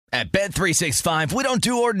At Bet365, we don't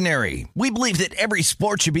do ordinary. We believe that every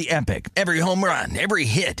sport should be epic. Every home run, every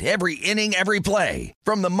hit, every inning, every play.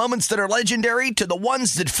 From the moments that are legendary to the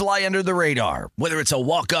ones that fly under the radar. Whether it's a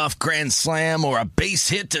walk-off grand slam or a base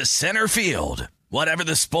hit to center field. Whatever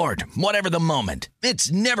the sport, whatever the moment.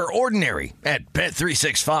 It's never ordinary at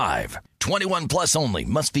Bet365. 21 plus only.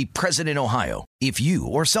 Must be present in Ohio. If you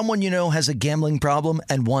or someone you know has a gambling problem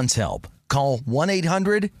and wants help, call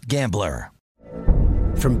 1-800-GAMBLER.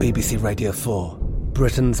 From BBC Radio 4,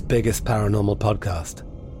 Britain's biggest paranormal podcast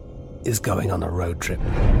is going on a road trip.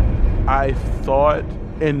 I thought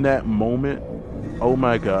in that moment, oh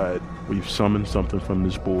my God, we've summoned something from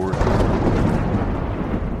this board.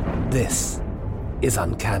 This is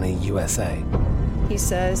Uncanny USA. He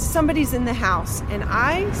says, somebody's in the house, and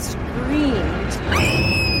I screamed.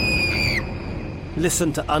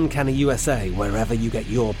 Listen to Uncanny USA wherever you get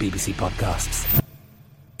your BBC podcasts,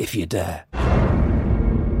 if you dare.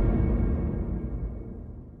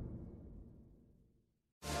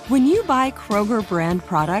 When you buy Kroger brand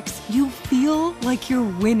products, you feel like you're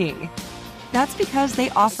winning. That's because they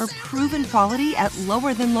offer proven quality at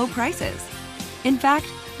lower than low prices. In fact,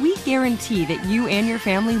 we guarantee that you and your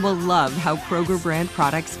family will love how Kroger brand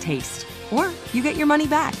products taste, or you get your money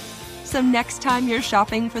back. So next time you're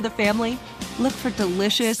shopping for the family, look for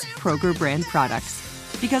delicious Kroger brand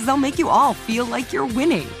products, because they'll make you all feel like you're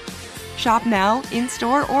winning. Shop now,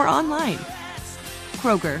 in-store, or online.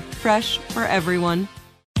 Kroger, fresh for everyone.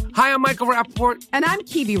 Hi, I'm Michael Rappaport. And I'm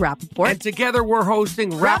Kibi Rappaport. And together we're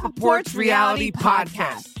hosting Rappaport's Reality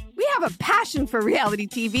Podcast. We have a passion for reality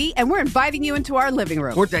TV, and we're inviting you into our living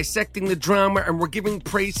room. We're dissecting the drama, and we're giving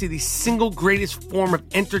praise to the single greatest form of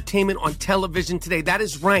entertainment on television today. That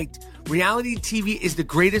is right. Reality TV is the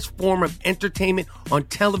greatest form of entertainment on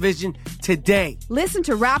television today. Listen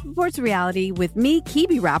to Rappaport's Reality with me,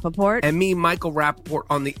 Kibi Rappaport. And me, Michael Rappaport,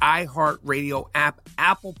 on the iHeartRadio app,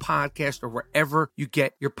 Apple Podcast, or wherever you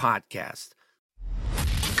get your podcast.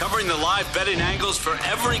 Covering the live betting angles for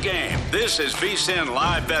every game. This is VSiN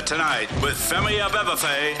Live Bet Tonight with Femi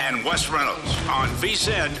Abebefe and Wes Reynolds on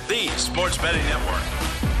VSiN, the sports betting network.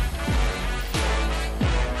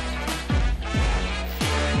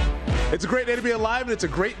 It's a great day to be alive, and it's a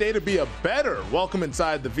great day to be a bettor. Welcome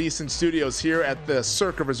inside the VSiN studios here at the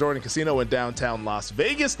Circa Resort and Casino in downtown Las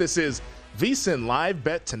Vegas. This is VSiN Live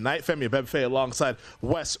Bet Tonight. Femi Abebefe alongside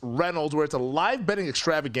Wes Reynolds, where it's a live betting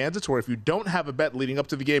extravaganza to where if you don't have a bet leading up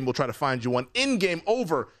to the game, we'll try to find you one in-game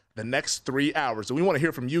over the next 3 hours. So we want to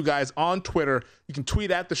hear from you guys on Twitter. You can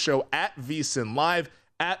tweet at the show at VSiN Live,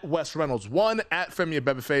 at Wes Reynolds 1, at Femi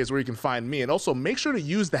Abebefe is where you can find me. And also make sure to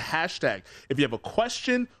use the hashtag if you have a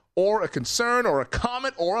question or a concern or a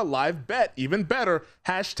comment or a live bet. Even better,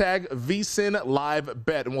 hashtag VSiN Live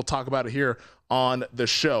Bet, and we'll talk about it here on the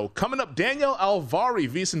show. Coming up, Danielle Alvari,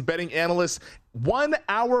 VSiN betting analyst, 1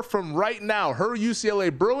 hour from right now, her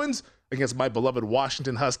UCLA Bruins against my beloved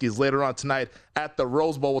Washington Huskies later on tonight at the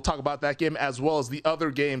Rose Bowl. We'll talk about that game as well as the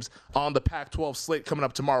other games on the Pac-12 slate coming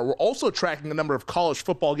up tomorrow. We're also tracking a number of college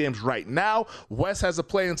football games right now. Wes has a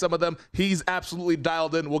play in some of them. He's absolutely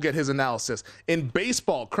dialed in. We'll get his analysis. In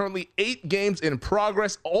baseball, currently 8 games in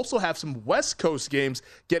progress. Also have some West Coast games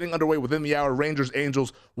getting underway within the hour. Rangers,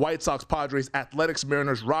 Angels, White Sox, Padres, Athletics,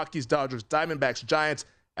 Mariners, Rockies, Dodgers, Diamondbacks, Giants,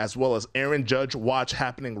 as well as Aaron Judge watch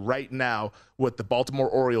happening right now with the Baltimore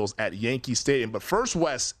Orioles at Yankee Stadium. But first,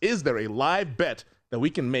 Wes, is there a live bet that we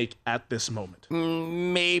can make at this moment?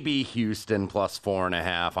 Maybe Houston plus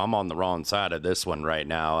 4.5. I'm on the wrong side of this one right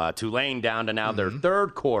now. Tulane down to now their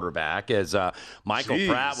third quarterback as Michael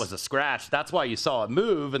Pratt was a scratch. That's why you saw it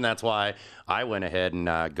move, and that's why I went ahead and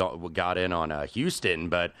got in on Houston.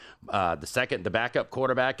 But the backup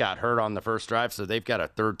quarterback got hurt on the first drive, so they've got a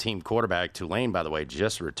third-team quarterback. Tulane, by the way,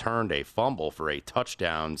 just returned a fumble for a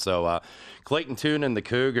touchdown. So Clayton Tune and the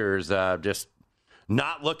Cougars just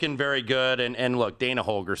not looking very good. And look, Dana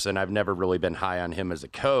Holgerson, I've never really been high on him as a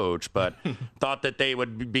coach, but thought that they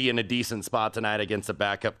would be in a decent spot tonight against a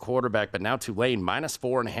backup quarterback. But now Tulane, minus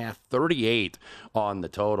 4.5, 38 on the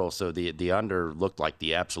total. So the under looked like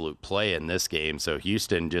the absolute play in this game. So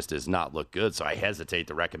Houston just does not look good. So I hesitate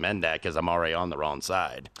to recommend that because I'm already on the wrong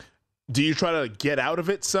side. Do you try to get out of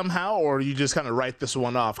it somehow, or you just kind of write this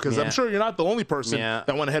one off? Because I'm sure you're not the only person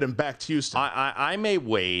that went ahead and backed Houston. I may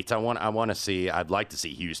wait. I want to see. I'd like to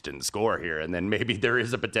see Houston score here, and then maybe there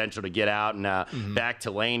is a potential to get out and back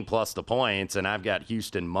to Lane plus the points. And I've got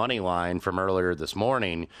Houston money line from earlier this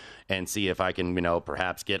morning, and see if I can,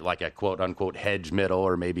 perhaps get like a quote-unquote hedge middle,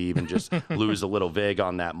 or maybe even just lose a little vig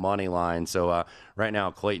on that money line. So right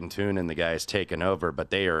now, Clayton Tune and the guys taking over, but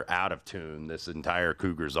they are out of tune, this entire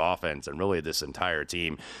Cougars offense. defense and really this entire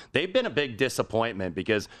team. They've been a big disappointment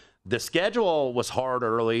because the schedule was hard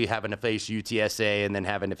early, having to face UTSA and then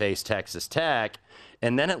having to face Texas Tech.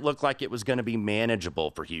 And then it looked like it was going to be manageable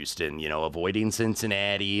for Houston, avoiding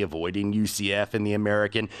Cincinnati, avoiding UCF in the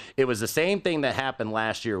American. It was the same thing that happened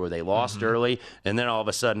last year where they lost early, and then all of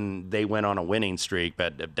a sudden they went on a winning streak.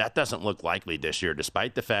 But that doesn't look likely this year,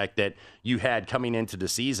 despite the fact that you had coming into the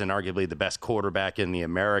season arguably the best quarterback in the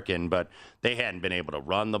American, but they hadn't been able to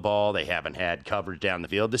run the ball. They haven't had coverage down the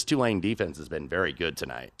field. This Tulane defense has been very good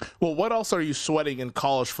tonight. Well, what else are you sweating in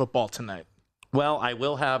college football tonight? Well, I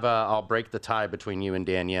will have I'll break the tie between you and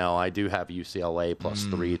Danielle. I do have UCLA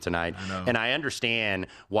 +3 tonight. And I understand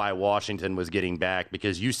why Washington was getting back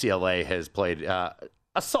because UCLA has played a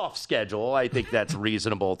soft schedule. I think that's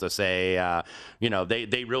reasonable to say.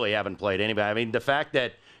 They really haven't played anybody. I mean, the fact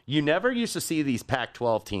that you never used to see these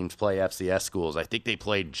Pac-12 teams play FCS schools. I think they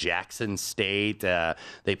played Jackson State.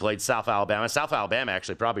 They played South Alabama. South Alabama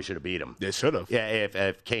actually probably should have beat them. They should have. Yeah,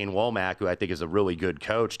 if Kane Womack, who I think is a really good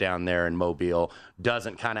coach down there in Mobile,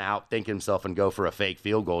 doesn't kind of outthink himself and go for a fake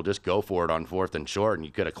field goal, just go for it on 4th and short, and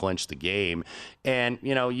you could have clinched the game. And,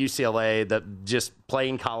 UCLA, just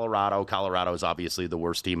playing Colorado. Colorado is obviously the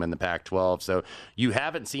worst team in the Pac-12. So you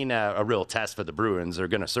haven't seen a real test for the Bruins. They're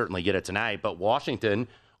going to certainly get it tonight. But Washington,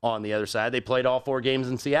 on the other side, they played all 4 games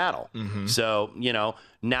in Seattle. So,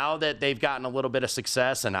 now that they've gotten a little bit of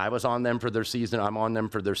success, and I'm on them for their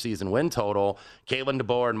season win total, Kalen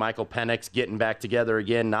DeBoer and Michael Penix getting back together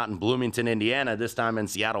again, not in Bloomington, Indiana, this time in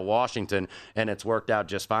Seattle, Washington, and it's worked out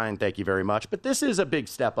just fine. Thank you very much. But this is a big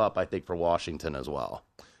step up, I think, for Washington as well.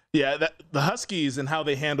 Yeah, the Huskies and how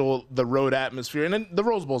they handle the road atmosphere. And then the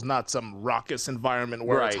Rose Bowl is not some raucous environment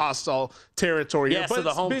where it's hostile territory. Yeah, so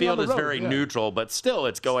the home field is very neutral, but still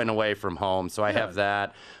it's going away from home. So I have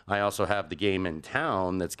that. I also have the game in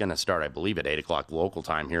town that's going to start, I believe, at 8 o'clock local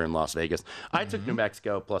time here in Las Vegas. I took New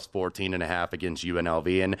Mexico +14.5 against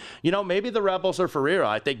UNLV. And, maybe the Rebels are for real.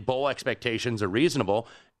 I think bowl expectations are reasonable.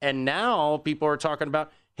 And now people are talking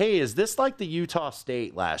about, hey, is this like the Utah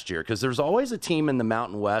State last year? Because there's always a team in the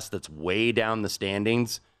Mountain West that's way down the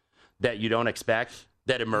standings that you don't expect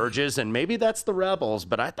that emerges, and maybe that's the Rebels,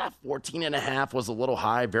 but I thought 14.5 was a little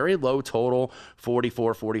high. Very low total,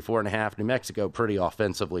 44.5. New Mexico pretty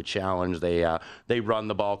offensively challenged. They run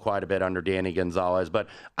the ball quite a bit under Danny Gonzalez, but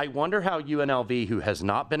I wonder how UNLV, who has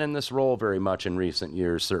not been in this role very much in recent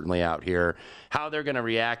years, certainly out here, how they're going to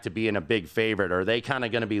react to being a big favorite. Are they kind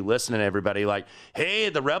of going to be listening to everybody like, hey,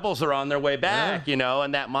 the Rebels are on their way back, and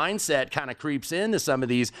that mindset kind of creeps into some of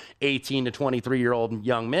these 18 to 23-year-old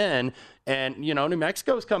young men. And, New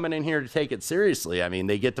Mexico's coming in here to take it seriously. I mean,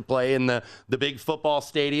 they get to play in the big football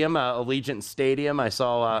stadium, Allegiant Stadium. I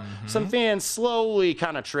saw some fans slowly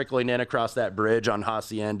kind of trickling in across that bridge on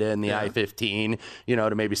Hacienda and the I-15,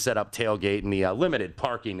 to maybe set up tailgate and the limited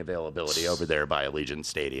parking availability over there by Allegiant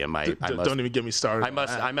Stadium. Don't even get me started.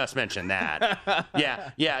 I must mention that.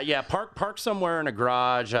 Yeah. Park somewhere in a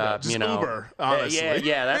garage. Just Uber, honestly.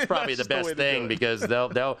 Yeah. That's probably the best thing because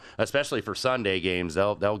they'll, especially for Sunday games,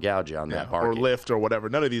 they'll gouge you on that parking. Or Lyft or whatever.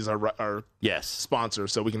 None of these are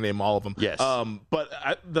sponsors, so we can name all of them. Yes. But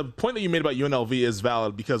the point that you made about UNLV is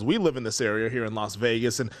valid because we live in this area here in Las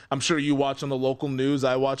Vegas, and I'm sure you watch on the local news.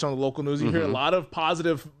 I watch on the local news. You hear a lot of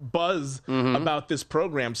positive buzz about this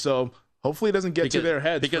program. So hopefully it doesn't get to their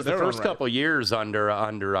heads. Because the first couple years under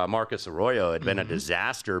Marcus Arroyo had been a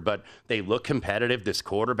disaster, but they look competitive. This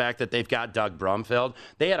quarterback that they've got, Doug Brumfield,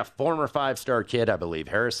 they had a former 5-star kid, I believe,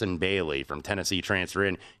 Harrison Bailey from Tennessee transfer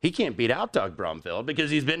in. He can't beat out Doug Brumfield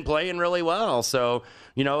because he's been playing really well. So,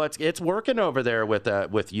 it's working over there with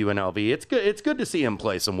UNLV. It's good to see him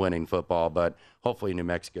play some winning football, but hopefully New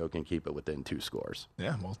Mexico can keep it within 2 scores.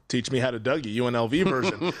 Yeah, well, teach me how to Dougie, UNLV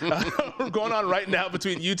version. We're going on right now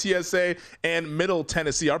between UTSA and Middle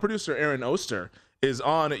Tennessee. Our producer, Aaron Oster, is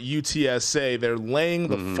on UTSA. They're laying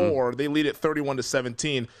the 4. They lead it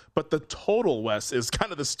 31-17. But the total, Wes, is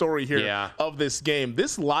kind of the story here of this game.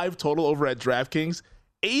 This live total over at DraftKings,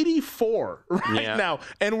 84 now.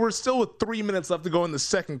 And we're still with 3 minutes left to go in the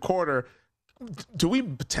second quarter. Do we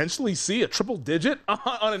potentially see a triple digit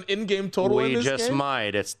on an in-game total in this game? We just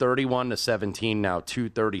might. It's 31-17 now,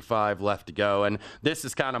 2:35 left to go. And this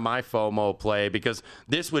is kind of my FOMO play because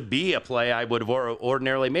this would be a play I would have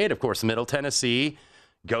ordinarily made. Of course, Middle Tennessee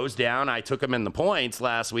goes down. I took them in the points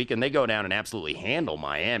last week, and they go down and absolutely handle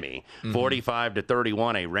Miami.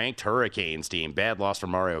 45-31, a ranked Hurricanes team. Bad loss for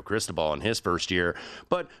Mario Cristobal in his first year.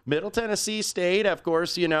 But Middle Tennessee State, of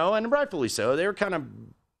course, and rightfully so, they were kind of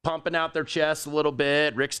pumping out their chests a little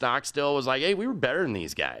bit. Rick Stockstill was like, hey, we were better than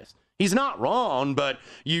these guys. He's not wrong, but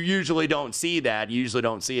you usually don't see that. You usually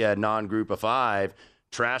don't see a non-group of 5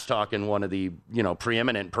 trash talking one of the,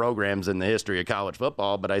 preeminent programs in the history of college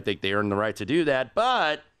football, but I think they earned the right to do that.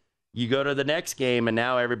 But you go to the next game, and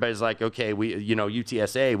now everybody's like, okay,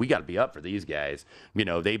 UTSA, we got to be up for these guys.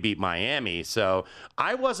 They beat Miami. So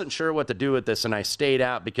I wasn't sure what to do with this, and I stayed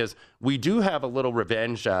out because we do have a little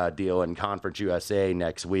revenge deal in Conference USA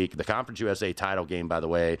next week. The Conference USA title game, by the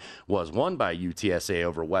way, was won by UTSA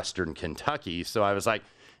over Western Kentucky. So I was like,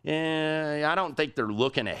 I don't think they're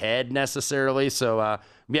looking ahead necessarily. So,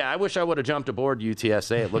 I wish I would have jumped aboard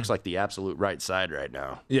UTSA. It looks like the absolute right side right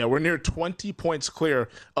now. Yeah, we're near 20 points clear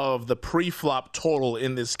of the pre-flop total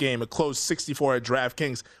in this game. It closed 64 at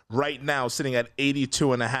DraftKings. Right now, sitting at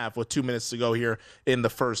 82.5 with 2 minutes to go here in the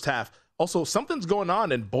first half. Also, something's going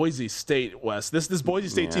on in Boise State, Wes. This Boise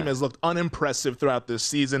State team has looked unimpressive throughout this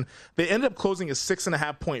season. They ended up closing as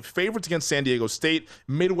 6.5-point favorites against San Diego State.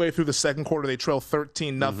 Midway through the second quarter, they trail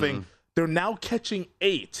 13-0. They're now catching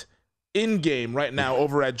 8 in-game right now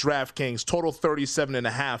over at DraftKings, total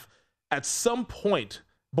 37.5. At some point,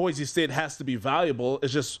 Boise State has to be valuable.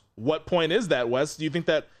 It's just, what point is that, Wes? Do you think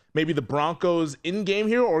that maybe the Broncos in game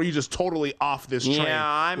here, or are you just totally off this train?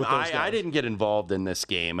 Yeah, I didn't get involved in this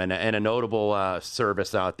game, and a notable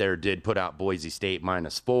service out there did put out Boise State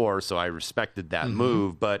 -4, so I respected that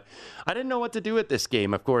move, but I didn't know what to do with this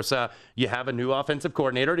game. Of course, you have a new offensive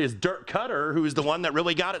coordinator. It is Dirk Cutter, who's the one that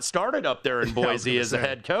really got it started up there in Boise as a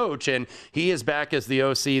head coach, and he is back as the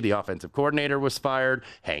OC. The offensive coordinator was fired.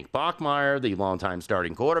 Hank Bachmeier, the longtime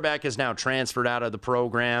starting quarterback, is now transferred out of the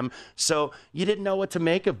program, so you didn't know what to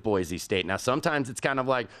make of Boise State. Now, sometimes it's kind of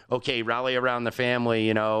like, okay, rally around the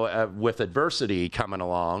family, with adversity coming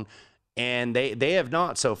along. And they have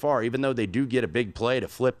not so far, even though they do get a big play to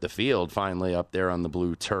flip the field finally up there on the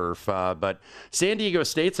blue turf. But San Diego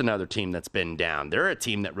State's another team that's been down. They're a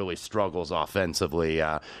team that really struggles offensively.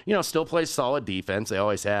 Still plays solid defense. They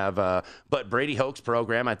always have. But Brady Hoke's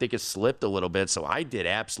program, I think, has slipped a little bit. So I did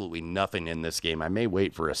absolutely nothing in this game. I may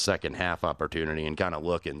wait for a second half opportunity and kind of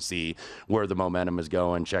look and see where the momentum is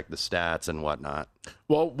going, check the stats and whatnot.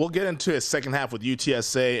 Well, we'll get into a second half with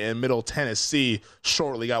UTSA and Middle Tennessee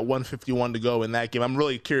shortly. Got 1:51 to go in that game. I'm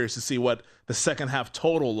really curious to see what the second half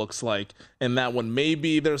total looks like in that one.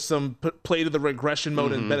 Maybe there's some play to the regression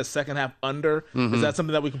mode and bet a second half under. Is that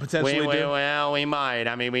something that we can potentially do? Well, we might.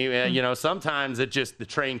 I mean, sometimes the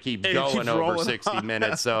train keeps going over 60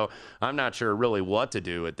 minutes. So I'm not sure really what to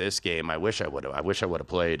do with this game. I wish I would have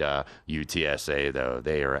played UTSA, though.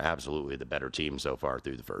 They are absolutely the better team so far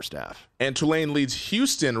through the first half. And Tulane leads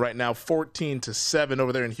Houston right now 14-7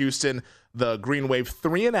 over there in Houston. The Green Wave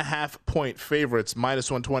 3.5-point favorites,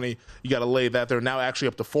 -120. You got to lay that. They're now actually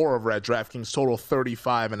up to 4 over at DraftKings, total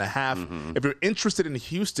 35.5. If you're interested in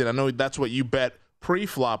Houston, I know that's what you bet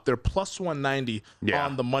pre-flop. They're +190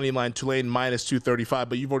 on the money line. Tulane -235.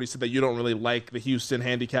 But you've already said that you don't really like the Houston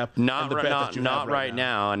handicap. Not right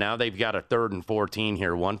now. Now they've got a 3rd and 14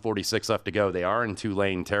 here. 1:46 left to go. They are in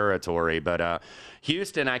Tulane territory, but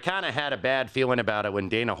Houston, I kind of had a bad feeling about it when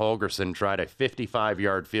Dana Holgorsen tried a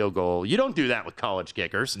 55-yard field goal. You don't do that with college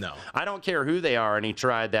kickers. No. I don't care who they are, and he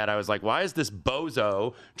tried that. I was like, why is this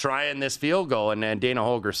bozo trying this field goal? And then Dana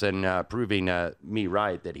Holgorsen proving me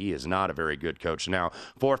right that he is not a very good coach. Now,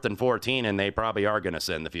 4th and 14, and they probably are going to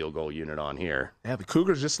send the field goal unit on here. Yeah, the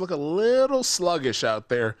Cougars just look a little sluggish out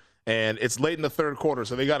there. And it's late in the third quarter,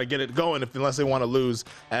 so they got to get it going unless they want to lose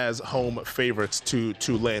as home favorites to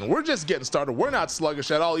Tulane. We're just getting started. We're not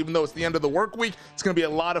sluggish at all, even though it's the end of the work week. It's going to be a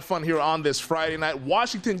lot of fun here on this Friday night.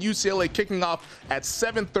 Washington, UCLA kicking off at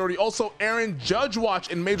 7:30. Also, Aaron Judge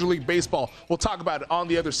watch in Major League Baseball. We'll talk about it on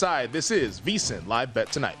the other side. This is VSiN Live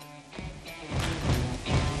Bet Tonight.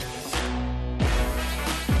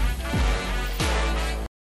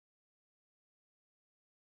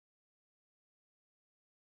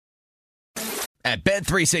 At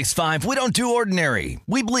Bet365, we don't do ordinary.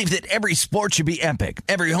 We believe that every sport should be epic.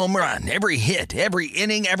 Every home run, every hit, every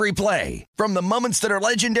inning, every play. From the moments that are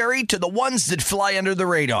legendary to the ones that fly under the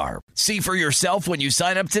radar. See for yourself when you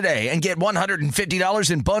sign up today and get $150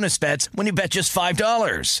 in bonus bets when you bet just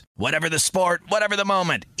 $5. Whatever the sport, whatever the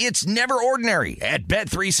moment, it's never ordinary at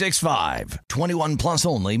Bet365. 21 plus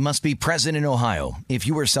only. Must be present in Ohio. If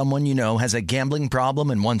you or someone you know has a gambling problem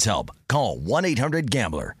and wants help, call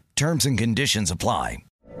 1-800-GAMBLER. Terms and conditions apply.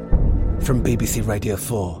 From BBC Radio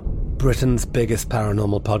 4, Britain's biggest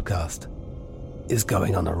paranormal podcast is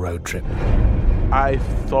going on a road trip. I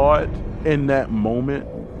thought in that moment,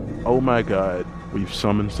 oh my God, we've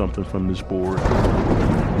summoned something from this board.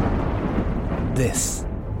 This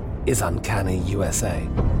is Uncanny USA.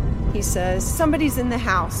 He says, somebody's in the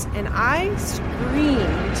house, and I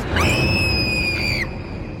screamed.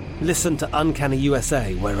 Listen to Uncanny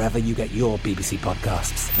USA wherever you get your BBC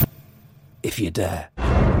podcasts, if you dare.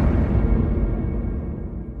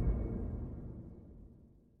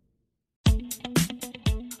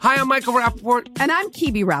 Hi, I'm Michael Rappaport. And I'm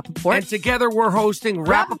Kibi Rappaport. And together we're hosting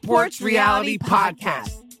Rappaport's Reality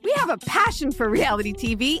Podcast. We have a passion for reality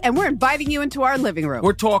TV, and we're inviting you into our living room.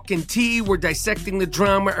 We're talking tea, we're dissecting the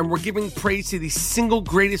drama, and we're giving praise to the single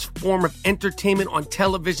greatest form of entertainment on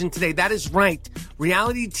television today. That is right.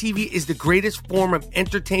 Reality TV is the greatest form of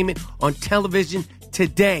entertainment on television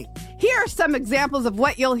today. Here are some examples of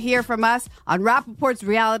what you'll hear from us on Rappaport's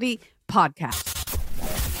Reality Podcast.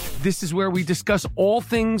 This is where we discuss all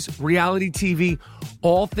things reality TV,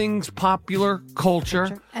 all things popular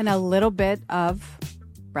culture. And a little bit of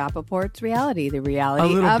Rappaport's reality, the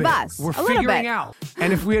reality of bit. us. We're figuring out.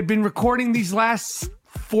 And if we had been recording these last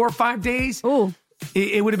 4 or 5 days,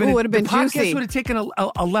 it would have been, the podcast juicy. would have taken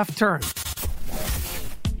a left turn.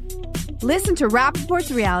 Listen to Rappaport's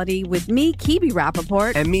Reality with me, Kibi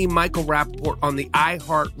Rappaport. And me, Michael Rappaport, on the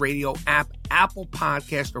iHeartRadio app, Apple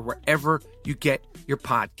Podcast, or wherever you get your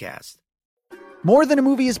podcast. More Than a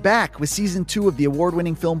Movie is back with season 2 of the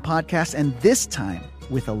award-winning film podcast, and this time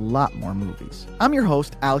with a lot more movies. I'm your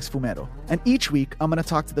host, Alex Fumero, and each week I'm going to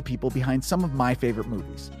talk to the people behind some of my favorite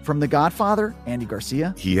movies. From The Godfather, Andy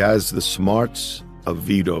Garcia. He has the smarts of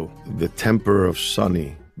Vito, the temper of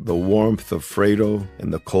Sonny, the warmth of Fredo,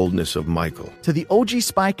 and the coldness of Michael. To the OG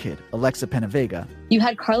Spy Kid, Alexa Penavega. You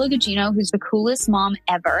had Carla Gugino, who's the coolest mom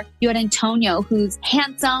ever. You had Antonio, who's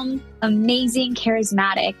handsome, amazing,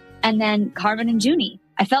 charismatic. And then Carmen and Junie.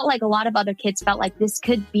 I felt like a lot of other kids felt like this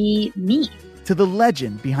could be me. To the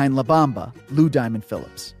legend behind La Bamba, Lou Diamond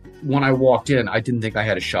Phillips. When I walked in, I didn't think I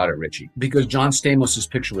had a shot at Richie because John Stamos'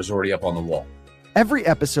 picture was already up on the wall. Every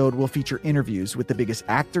episode will feature interviews with the biggest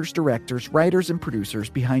actors, directors, writers, and producers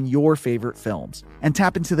behind your favorite films and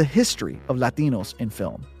tap into the history of Latinos in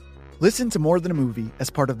film. Listen to More Than a Movie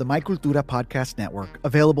as part of the My Cultura Podcast Network,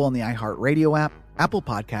 available on the iHeartRadio app, Apple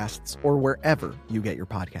Podcasts, or wherever you get your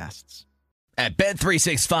podcasts. At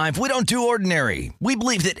Bet365, we don't do ordinary. We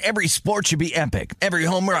believe that every sport should be epic. Every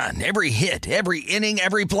home run, every hit, every inning,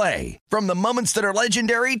 every play. From the moments that are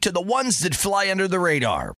legendary to the ones that fly under the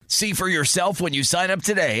radar. See for yourself when you sign up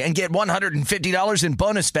today and get $150 in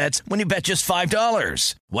bonus bets when you bet just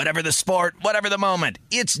 $5. Whatever the sport, whatever the moment,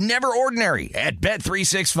 it's never ordinary at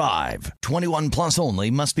Bet365. 21 plus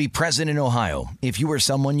only. Must be present in Ohio. If you or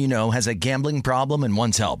someone you know has a gambling problem and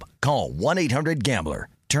wants help, call 1-800-GAMBLER.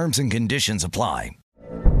 Terms and conditions apply.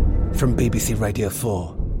 From BBC Radio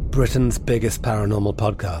 4, Britain's biggest paranormal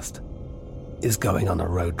podcast is going on a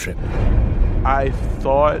road trip. I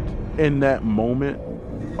thought in that moment,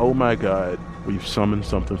 oh my God, we've summoned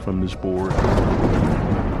something from this board.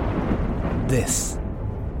 This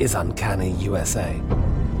is Uncanny USA.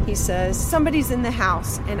 He says, somebody's in the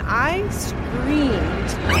house, and I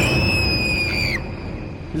screamed.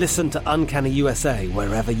 Listen to Uncanny USA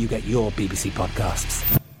wherever you get your BBC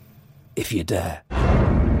podcasts, if you dare.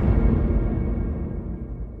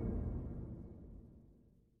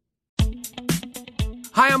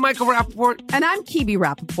 Hi, I'm Michael Rappaport. And I'm Kibi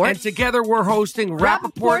Rappaport. And together we're hosting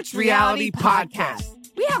Rappaport's Reality Podcast.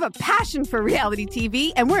 We have a passion for reality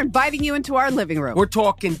TV, and we're inviting you into our living room. We're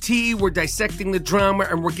talking tea, we're dissecting the drama,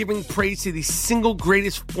 and we're giving praise to the single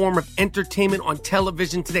greatest form of entertainment on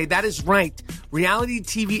television today. That is right. Reality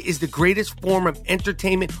TV is the greatest form of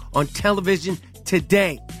entertainment on television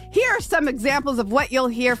today. Here are some examples of what you'll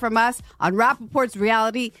hear from us on Rappaport's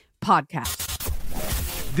Reality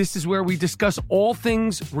Podcast. This is where we discuss all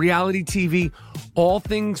things reality TV, all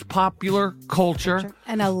things popular culture.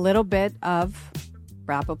 And a little bit of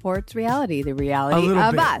Rappaport's reality, the reality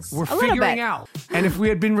of bit. us. We're figuring out. And if we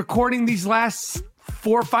had been recording these last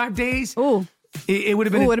 4 or 5 days, it would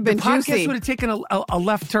have been, the podcast juicy. would have taken a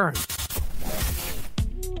left turn.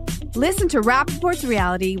 Listen to Rappaport's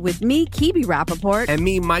Reality with me, Kibi Rappaport. And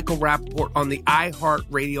me, Michael Rappaport, on the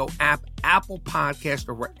iHeartRadio app, Apple Podcast,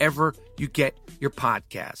 or wherever you get your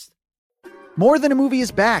podcast. More Than a Movie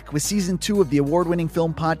is back with season 2 of the award-winning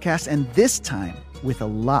film podcast, and this time with a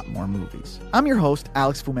lot more movies. I'm your host,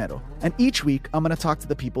 Alex Fumero, and each week I'm going to talk to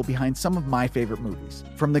the people behind some of my favorite movies.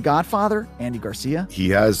 From The Godfather, Andy Garcia. He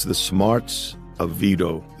has the smarts of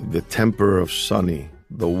Vito, the temper of Sonny,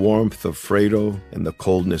 the warmth of Fredo, and the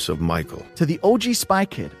coldness of Michael. To the OG Spy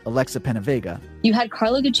Kid, Alexa Penavega. You had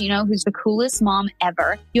Carla Gugino, who's the coolest mom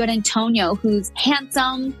ever. You had Antonio, who's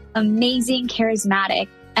handsome, amazing, charismatic.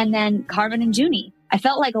 And then Carmen and Junie. I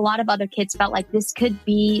felt like a lot of other kids felt like this could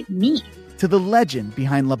be me. To the legend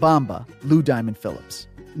behind La Bamba, Lou Diamond Phillips.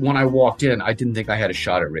 When I walked in, I didn't think I had a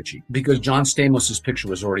shot at Richie because John Stamos' picture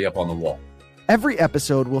was already up on the wall. Every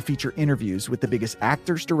episode will feature interviews with the biggest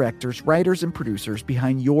actors, directors, writers, and producers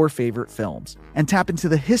behind your favorite films and tap into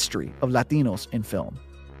the history of Latinos in film.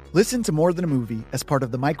 Listen to More Than a Movie as part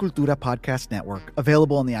of the My Cultura Podcast Network,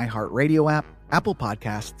 available on the iHeartRadio app, Apple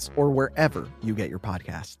Podcasts, or wherever you get your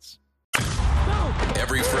podcasts.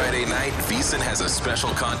 Every Friday night, VSiN has a special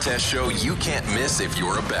contest show you can't miss if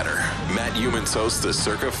you're a bettor. Matt Youmans hosts the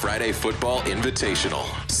Circa Friday Football Invitational.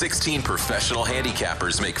 16 professional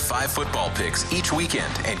handicappers make 5 football picks each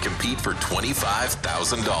weekend and compete for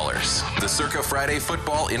 $25,000. The Circa Friday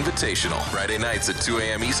Football Invitational, Friday nights at 2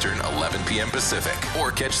 a.m. Eastern, 11 p.m. Pacific.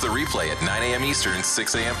 Or catch the replay at 9 a.m. Eastern,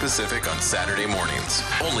 6 a.m. Pacific on Saturday mornings.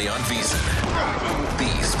 Only on VSiN,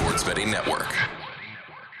 the Sports Betting Network.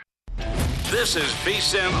 This is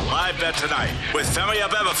VSiN Live Bet Tonight with Femi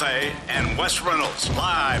Abebefe and Wes Reynolds,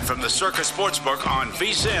 live from the Circa Sportsbook on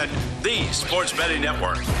VSiN, the Sports Betting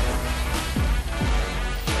Network.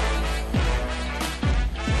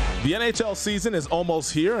 The NHL season is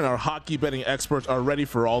almost here, and our hockey betting experts are ready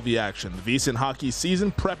for all the action. The VSiN Hockey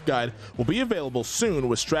Season Prep Guide will be available soon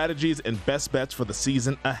with strategies and best bets for the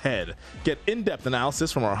season ahead. Get in-depth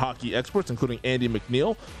analysis from our hockey experts, including Andy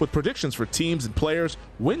McNeil, with predictions for teams and players,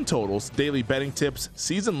 win totals, daily betting tips,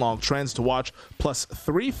 season-long trends to watch, plus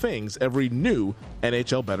 3 things every new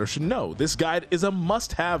NHL bettor should know. This guide is a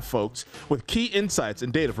must-have, folks, with key insights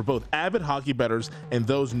and data for both avid hockey bettors and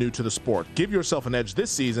those new to the sport. Give yourself an edge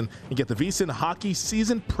this season and get the VSiN Hockey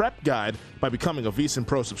Season Prep Guide by becoming a VSiN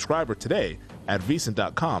Pro subscriber today at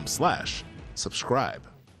vsin.com/subscribe.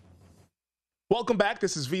 Welcome back.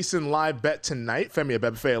 This is VSiN Live Bet Tonight. Femi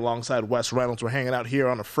Abebefe alongside Wes Reynolds. We're hanging out here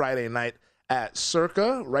on a Friday night at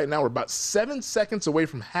Circa. Right now, we're about 7 seconds away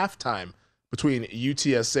from halftime between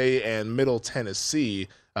UTSA and Middle Tennessee.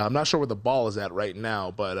 I'm not sure where the ball is at right now,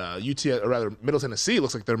 but Middle Tennessee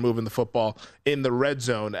looks like they're moving the football in the red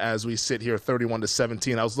zone as we sit here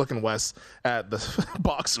 31-17. I was looking, Wes, at the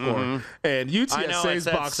box score, and UTSA's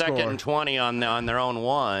box score. Second and 20 on their own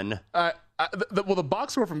one. The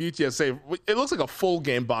box score from UTSA, it looks like a full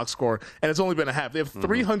game box score, and it's only been a half. They have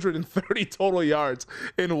 330 total yards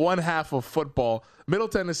in one half of football. Middle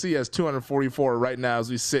Tennessee has 244 right now as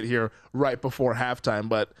we sit here right before halftime,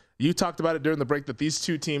 but you talked about it during the break that these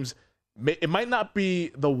two teams, it might not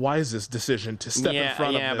be the wisest decision to step in front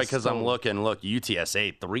of this. Yeah, because I'm looking,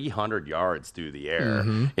 UTSA 300 yards through the air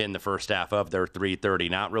in the first half of their 330,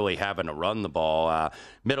 not really having to run the ball.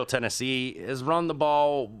 Middle Tennessee has run the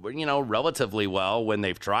ball, relatively well when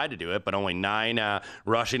they've tried to do it, but only 9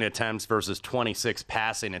 rushing attempts versus 26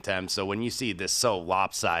 passing attempts. So when you see this so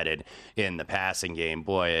lopsided in the passing game,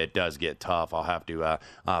 boy, it does get tough. I'll have to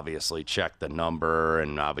obviously check the number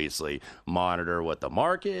and obviously monitor what the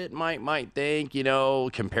market might think,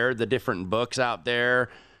 compare the different books out there,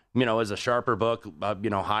 is a sharper book,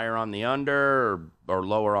 higher on the under or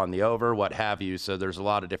lower on the over, what have you. So there's a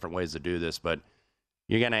lot of different ways to do this, but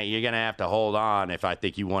you're gonna have to hold on if I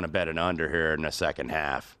think you want to bet an under here in the second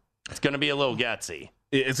half. It's going to be a little gutsy.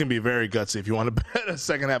 It's going to be very gutsy if you want to bet a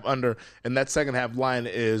second half under, and that second half line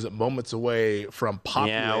is moments away from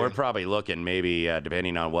populating. Yeah, we're probably looking maybe,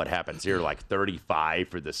 depending on what happens here, like 35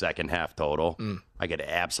 for the second half total. I could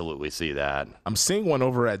absolutely see that. I'm seeing one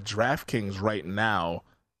over at DraftKings right now,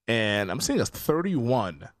 and I'm seeing a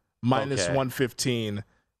 31 minus 115.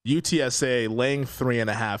 UTSA laying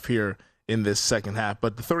 3.5 here in this second half.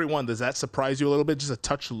 But the 31, does that surprise you a little bit? Just a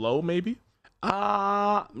touch low, maybe?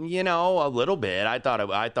 A little bit. I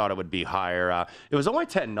thought it would be higher. It was only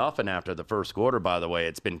 10-0 after the first quarter, by the way.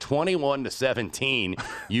 It's been 21-17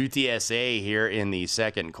 UTSA here in the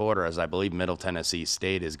second quarter, as I believe Middle Tennessee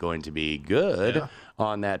State is going to be good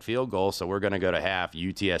on that field goal. So we're going to go to half.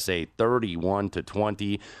 UTSA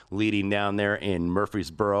 31-20, leading down there in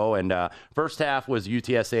Murfreesboro. And first half was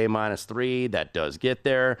UTSA -3. That does get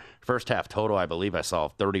there. First half total, I believe I saw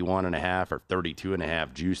 31.5 or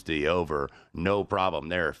 32.5 juice to the over. No problem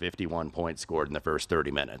there. 51 points scored in the first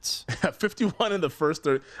 30 minutes. 51 in the first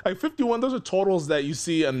 30. 51, those are totals that you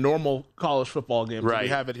see in normal college football games. Right. We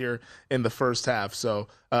have it here in the first half. So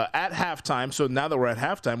at halftime, so now that we're at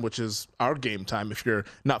halftime, which is our game time, if you're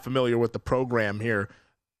not familiar with the program here,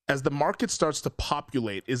 as the market starts to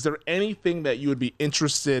populate, is there anything that you would be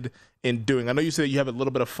interested in doing? I know you said you have a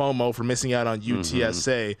little bit of FOMO for missing out on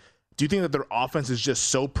UTSA. Do you think that their offense is just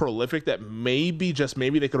so prolific that maybe they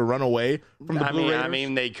could have run away from the Blue Raiders? I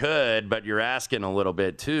mean, they could, but you're asking a little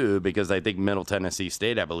bit too, because I think Middle Tennessee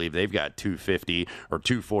State, I believe they've got 250 or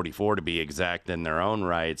 244 to be exact in their own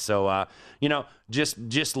right. So,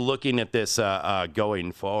 just looking at this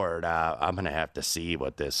going forward, I'm going to have to see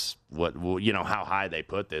how high they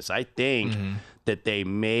put this. I think that they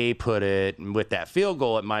may put it with that field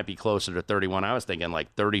goal. It might be closer to 31. I was thinking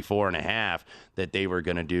like 34.5 that they were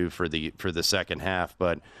going to do for the second half,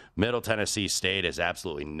 but Middle Tennessee State has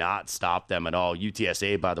absolutely not stopped them at all.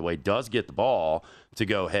 UTSA, by the way, does get the ball to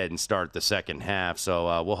go ahead and start the second half.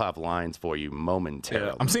 So we'll have lines for you momentarily.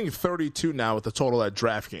 Yeah, I'm seeing 32 now with the total at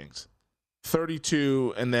DraftKings.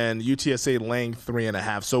 32, and then UTSA laying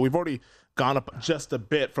 3.5. So we've already gone up just a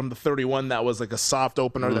bit from the 31 that was like a soft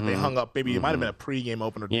opener that they hung up. Maybe it might have been a pregame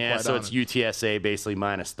opener. Yeah, so it's UTSA basically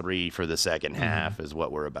 -3 for the second half is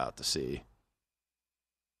what we're about to see.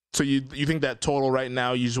 So you think that total right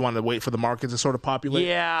now, you just want to wait for the market to sort of populate?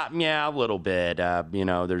 Yeah, a little bit.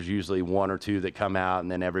 There's usually one or two that come out,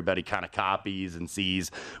 and then everybody kind of copies and sees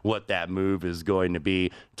what that move is going to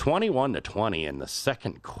be. 21-20 in the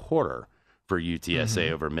second quarter for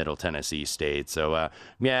UTSA over Middle Tennessee State. So,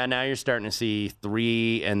 now you're starting to see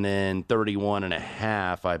 3 and then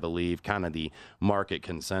 31.5, I believe, kind of the market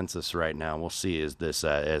consensus right now. We'll see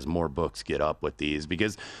as more books get up with these,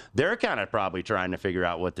 because they're kind of probably trying to figure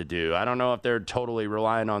out what to do. I don't know if they're totally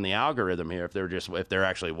relying on the algorithm here, if they're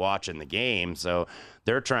actually watching the game. So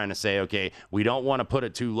they're trying to say, okay, we don't want to put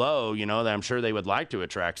it too low. That I'm sure they would like to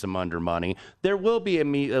attract some under money. There will be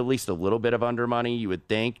at least a little bit of under money, you would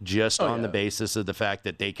think, just on the basis of the fact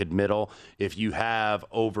that they could middle. If you have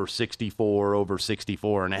over 64, over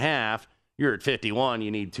 64.5, you're at 51. You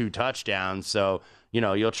need 2 touchdowns. So,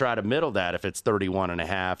 you'll try to middle that if it's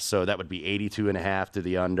 31.5. So that would be 82.5 to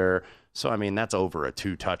the under. So, that's over a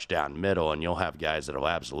 2 touchdown middle, and you'll have guys that will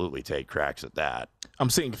absolutely take cracks at that. I'm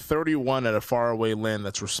seeing 31 at a faraway land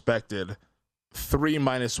that's respected, 3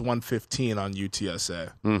 -115 on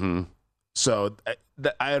UTSA. So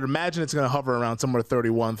I'd imagine it's going to hover around somewhere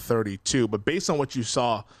 31, 32. But based on what you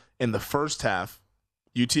saw in the first half,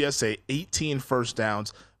 UTSA 18 first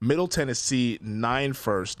downs, Middle Tennessee 9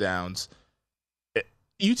 first downs.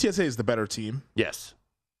 UTSA is the better team. Yes.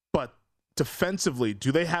 But defensively,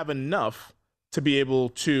 do they have enough to be able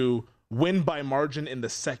to win by margin in the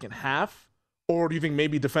second half? Or do you think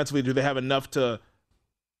maybe defensively, do they have enough to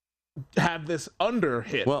have this under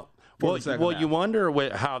hit? Well, you wonder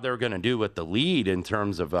how they're going to do with the lead in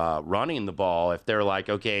terms of running the ball. If they're like,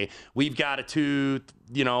 okay, we've got a 2,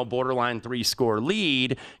 borderline 3-score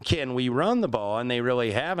lead, can we run the ball? And they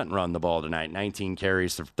really haven't run the ball tonight. 19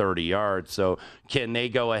 carries of 30 yards. So can they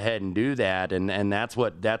go ahead and do that? And that's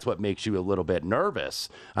what makes you a little bit nervous.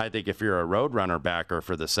 I think if you're a Roadrunner backer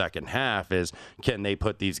for the second half, is can they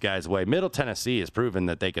put these guys away? Middle Tennessee has proven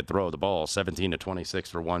that they could throw the ball 17-26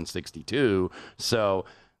 for 162. So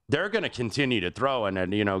they're going to continue to throw and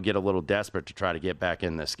get a little desperate to try to get back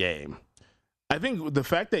in this game. I think the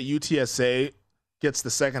fact that UTSA gets the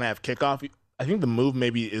second half kickoff, I think the move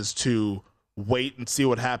maybe is to wait and see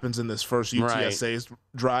what happens in this first UTSA's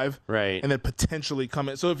drive. Right. And then potentially come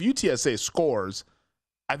in. So if UTSA scores,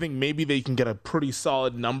 I think maybe they can get a pretty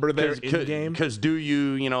solid number there in game. Because if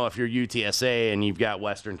you're UTSA and you've got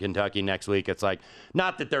Western Kentucky next week, it's like,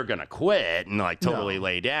 not that they're going to quit and totally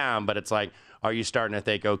lay down, but it's like, are you starting to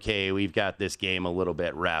think, okay, we've got this game a little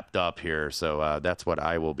bit wrapped up here? So that's what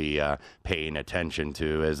I will be paying attention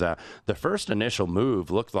to. Is the first initial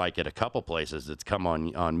move looked like at a couple places it's come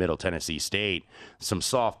on Middle Tennessee State. Some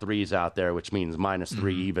soft 3s out there, which means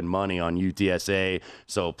 -3 even money on UTSA.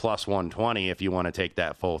 So plus 120 if you want to take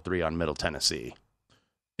that full 3 on Middle Tennessee.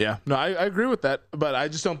 Yeah, no, I agree with that, but I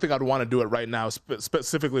just don't think I'd want to do it right now,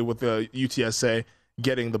 specifically with the UTSA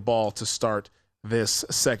getting the ball to start this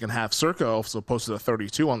second half. Circa also posted a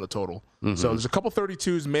 32 on the total. So there's a couple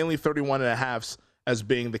 32s, mainly 31.5s as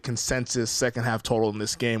being the consensus second half total in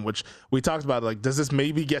this game, which we talked about, like, does this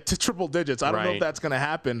maybe get to triple digits? I don't know if that's going to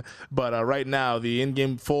happen, but right now the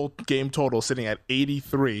in-game full game total sitting at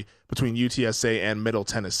 83 between UTSA and Middle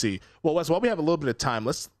Tennessee. Well, Wes, while we have a little bit of time,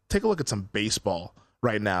 let's take a look at some baseball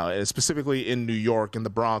right now, and specifically in New York, in the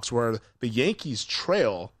Bronx, where the Yankees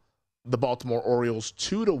trail the Baltimore Orioles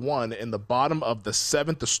 2-1 in the bottom of the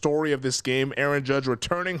 7th. The story of this game, Aaron Judge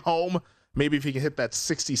returning home. Maybe if he can hit that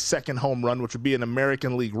 62nd home run, which would be an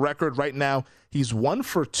American League record. Right now, he's 1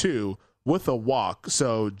 for 2 with a walk.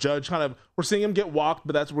 So Judge we're seeing him get walked,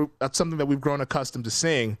 but that's something that we've grown accustomed to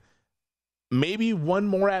seeing. Maybe one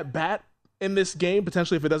more at bat in this game,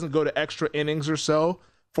 potentially if it doesn't go to extra innings or so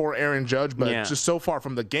for Aaron Judge. But just so far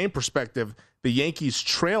from the game perspective, the Yankees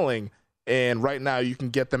trailing And right now you can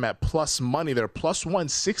get them at plus money. They're plus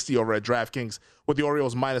 160 over at DraftKings, with the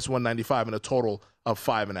Orioles minus 195 and a total of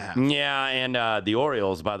 5.5. Yeah, and the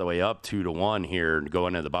Orioles, by the way, up 2-1 here,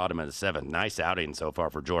 going to the bottom of the seventh. Nice outing so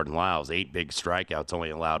far for Jordan Lyles. 8 big strikeouts,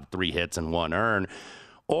 only allowed 3 hits and 1 earned.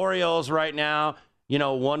 Orioles right now,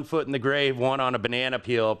 1 foot in the grave, 1 on a banana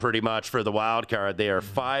peel pretty much for the wild card. They are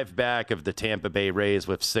 5 back of the Tampa Bay Rays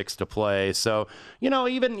with 6 to play. So,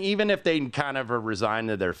 even if they kind of are resigned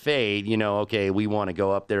to their fate, okay, we want to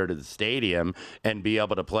go up there to the stadium and be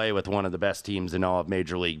able to play with one of the best teams in all of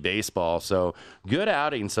Major League Baseball. So, good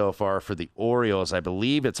outing so far for the Orioles. I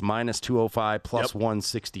believe it's minus 205 plus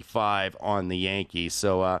 165 on the Yankees.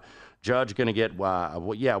 So, Judge going to get,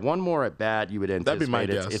 one more at bat. You would anticipate. That'd be my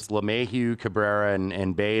guess. It's LeMahieu, Cabrera,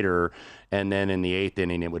 and Bader. And then in the 8th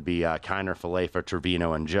inning, it would be Kiner, Falefa,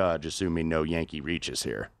 Trevino, and Judge, assuming no Yankee reaches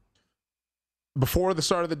here. Before the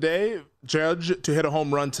start of the day, Judge to hit a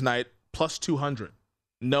home run tonight, plus 200.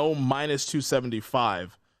 No, minus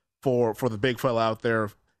 275 for the big fella out there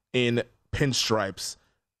in pinstripes.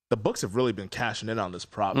 The books have really been cashing in on this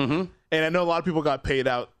prop. And I know a lot of people got paid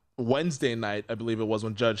out Wednesday night, I believe it was,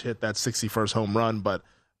 when Judge hit that 61st home run. But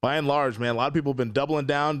by and large, man, a lot of people have been doubling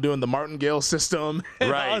down, doing the martingale system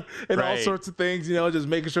and all sorts of things, just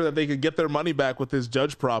making sure that they could get their money back with this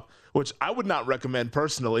Judge prop, which I would not recommend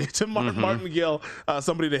personally to martingale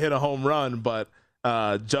somebody to hit a home run. But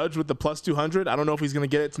Judge with the plus 200, I don't know if he's going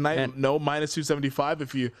to get it tonight. And no, minus 275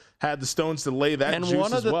 if you had the stones to lay that juice as well.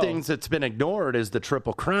 And one of the things that's been ignored is the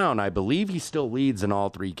Triple Crown. I believe he still leads in all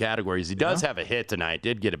 3 categories. He does have a hit tonight,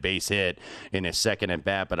 did get a base hit in his second at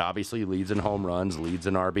bat, but obviously he leads in home runs, leads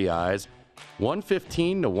in RBIs.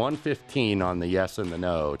 115 to 115 on the yes and the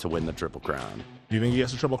no to win the Triple Crown. Do you think he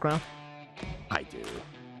gets the Triple Crown? I do.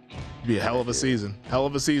 Be a hell of a season. Hell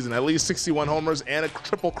of a season. At least 61 homers and a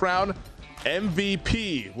Triple Crown.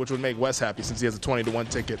 MVP, which would make Wes happy since he has a 20-1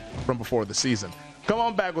 ticket from before the season. Come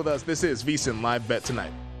on back with us. This is VSiN Live Bet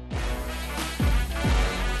Tonight.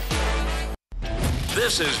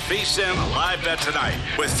 This is VSiN Live Bet Tonight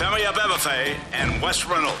with Femi Abebefe and Wes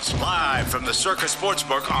Reynolds, live from the Circa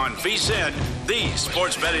Sportsbook on VSiN, the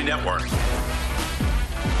sports betting network.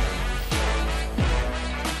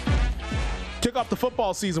 Kick off the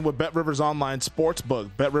football season with BetRivers Online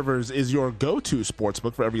Sportsbook. BetRivers is your go-to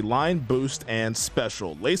sportsbook for every line, boost, and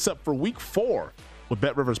special. Lace up for Week 4 with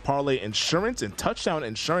BetRivers Parlay Insurance and Touchdown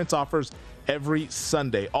Insurance offers every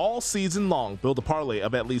Sunday. All season long, build a parlay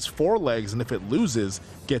of at least 4 legs, and if it loses,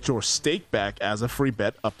 get your stake back as a free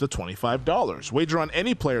bet up to $25. Wager on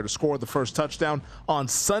any player to score the first touchdown on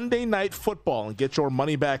Sunday Night Football and get your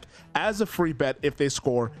money back as a free bet if they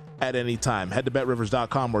score at any time. Head to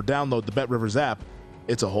BetRivers.com or download the BetRivers app.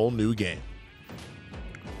 It's a whole new game.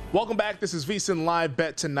 Welcome back. This is VSiN Live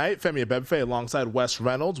Bet Tonight. Femi Abebefe alongside Wes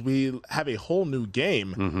Reynolds. We have a whole new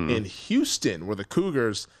game in Houston where the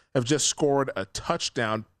Cougars have just scored a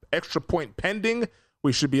touchdown. Extra point pending.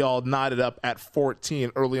 We should be all knotted up at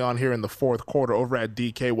 14 early on here in the fourth quarter over at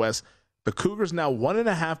DK West. The Cougars now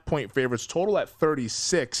 1.5 point favorites, total at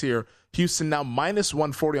 36 here. Houston now minus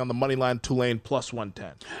 140 on the money line. Tulane plus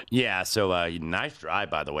 110. Yeah, so nice drive,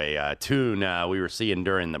 by the way. Toon, we were seeing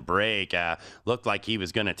during the break, looked like he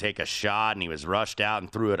was going to take a shot, and he was rushed out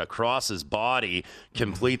and threw it across his body.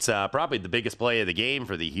 Completes probably the biggest play of the game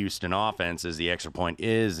for the Houston offense, as the extra point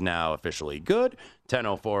is now officially good.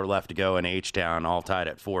 10:04 left to go in H-Town, all tied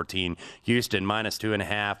at 14. Houston minus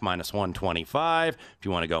 2.5, minus 125. If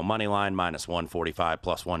you want to go money line, minus 145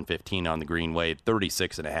 plus 115 on the green wave,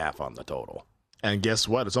 36.5 on the total. And guess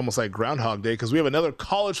what? It's almost like Groundhog Day because we have another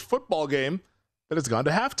college football game that has gone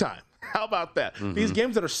to halftime. How about that? These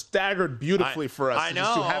games that are staggered beautifully for us. I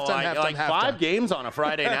know. Halftime. 5 games on a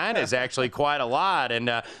Friday night is actually quite a lot. And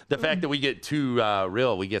the fact that we get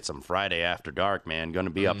we get some Friday after dark, man. Going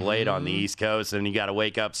to be up late on the East Coast, and you got to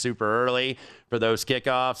wake up super early for those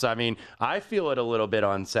kickoffs. I mean, I feel it a little bit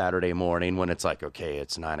on Saturday morning when it's like, okay,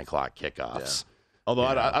 it's 9 o'clock kickoffs. Yeah. Although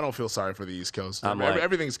I don't feel sorry for the East Coast.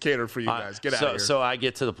 Everything's catered for you guys. Get out of here. So I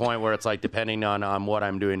get to the point where it's like, depending on what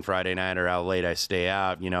I'm doing Friday night or how late I stay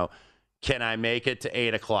out, can I make it to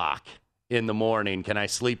 8 o'clock in the morning? Can I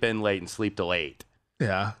sleep in late and sleep till 8?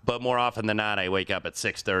 Yeah. But more often than not, I wake up at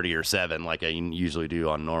 6:30 or 7 like I usually do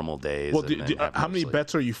on normal days. Well, how many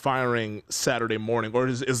bets are you firing Saturday morning? Or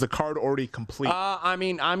is the card already complete? I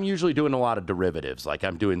mean, I'm usually doing a lot of derivatives. Like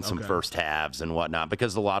I'm doing some first halves and whatnot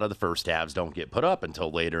because a lot of the first halves don't get put up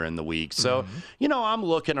until later in the week. So, I'm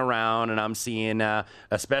looking around and I'm seeing,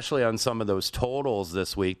 especially on some of those totals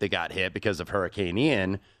this week that got hit because of Hurricane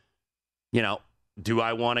Ian, do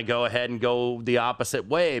I want to go ahead and go the opposite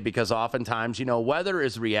way? Because oftentimes, weather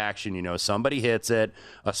is reaction. Somebody hits it,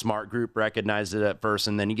 a smart group recognizes it at first,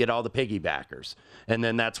 and then you get all the piggybackers. And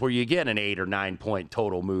then that's where you get an 8 or 9 point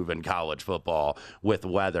total move in college football with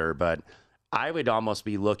weather. But I would almost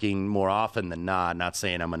be looking more often than not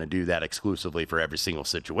saying I'm going to do that exclusively for every single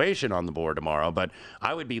situation on the board tomorrow, but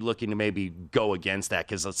I would be looking to maybe go against that,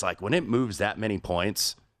 because it's like when it moves that many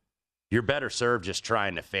points, you're better served just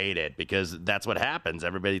trying to fade it, because that's what happens.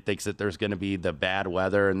 Everybody thinks that there's going to be the bad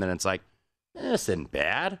weather, and then it's like, this isn't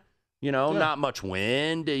bad. Not much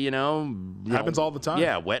wind, Happens all the time.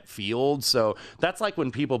 Yeah, wet fields. So that's like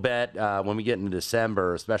when people bet when we get into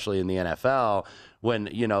December, especially in the NFL, when,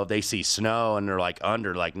 they see snow and they're like no.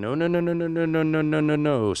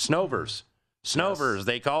 Snovers. Yes.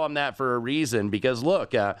 They call them that for a reason, because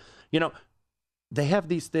look, they have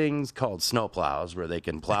these things called snowplows where they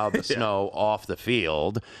can plow the snow off the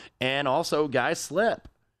field, and also guys slip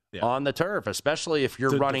on the turf, especially if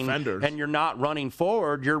you're running defenders. And you're not running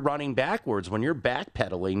forward, you're running backwards. When you're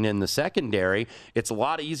backpedaling in the secondary, it's a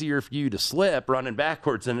lot easier for you to slip running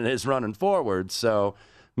backwards than it is running forward. So,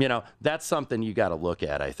 that's something you got to look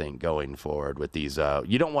at, I think, going forward with these.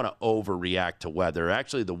 You don't want to overreact to weather.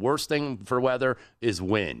 Actually, the worst thing for weather is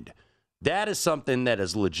wind. That is something that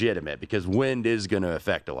is legitimate, because wind is going to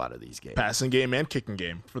affect a lot of these games. Passing game and kicking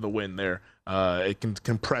game for the win there. It can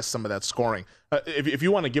compress some of that scoring. If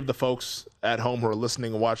you want to give the folks at home who are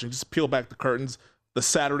listening and watching, just peel back the curtains. The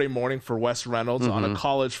Saturday morning for Wes Reynolds on a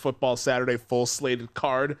college football Saturday full slated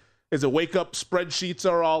card. Is it wake up spreadsheets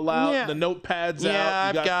are all out, the notepads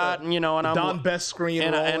out? Yeah, I've got and I'm Don Best screen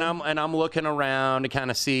and I'm looking around to kind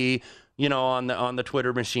of see, on the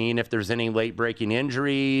Twitter machine, if there's any late breaking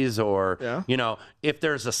injuries, or if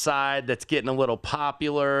there's a side that's getting a little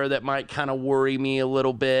popular that might kind of worry me a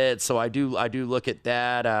little bit. So I do look at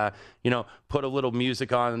that. Put a little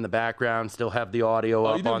music on in the background, still have the audio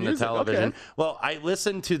up on the television. Okay. Well, I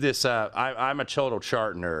listen to this. I'm a total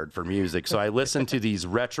chart nerd for music, so I listen to these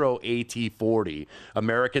retro AT40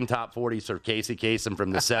 American Top 40s for Casey Kasem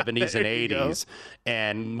from the 70s and 80s,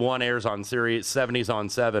 and one airs on Sirius 70s on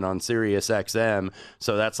 7 on Sirius XM.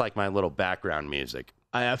 So that's like my little background music.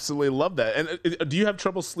 I absolutely love that. And do you have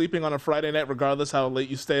trouble sleeping on a Friday night, regardless how late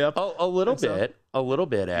you stay up? A little bit,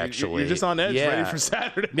 actually. You're just on edge, ready for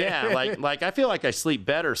Saturday. Yeah, like I feel like I sleep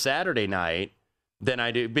better Saturday night than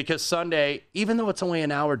I do, because Sunday, even though it's only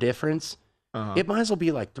an hour difference, it might as well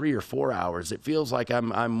be like 3 or 4 hours. It feels like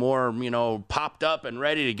I'm more, popped up and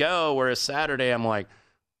ready to go, whereas Saturday I'm like,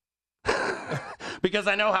 because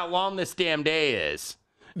I know how long this damn day is.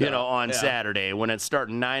 On Saturday when it's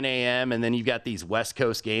starting 9 a.m. and then you've got these West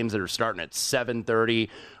Coast games that are starting at 7:30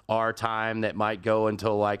 our time that might go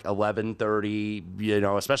until like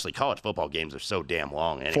 11:30. Especially college football games are so damn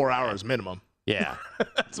long. Anyway. 4 hours minimum. Yeah,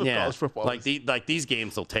 that's what college football is. These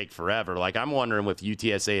games will take forever. Like I'm wondering with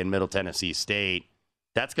UTSA and Middle Tennessee State,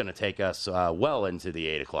 that's going to take us well into the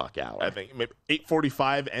 8 o'clock hour. I think maybe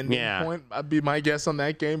 8:45 ending point. That'd be my guess on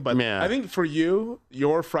that game. But I think for you,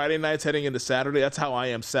 your Friday nights heading into Saturday, that's how I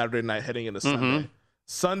am Saturday night heading into Sunday.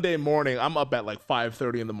 Sunday morning, I'm up at like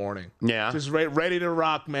 5:30 in the morning. Yeah. Just ready to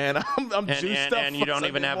rock, man. I'm juiced up. And you don't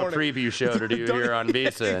even have a preview show to do here on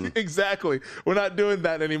VSiN. Exactly. We're not doing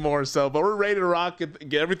that anymore. But we're ready to rock,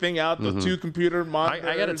 get everything out, the 2 computer monitors.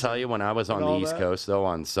 I got to tell you, when I was on the East Coast, though,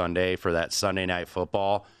 on Sunday for that Sunday night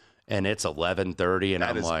football, and it's 11:30, and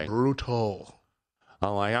I'm like, brutal.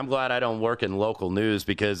 I'm glad I don't work in local news,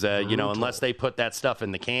 because, unless they put that stuff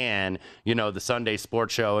in the can, the Sunday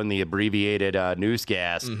sports show and the abbreviated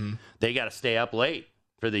newscast, they got to stay up late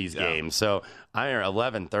for these games. So I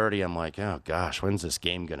 11:30, I'm like, oh, gosh, when's this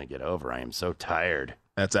game going to get over? I am so tired.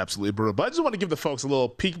 That's absolutely brutal. But I just want to give the folks a little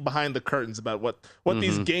peek behind the curtains about what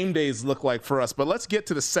these game days look like for us. But let's get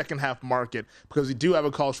to the second half market, because we do have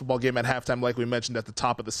a college football game at halftime, like we mentioned at the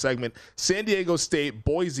top of the segment. San Diego State,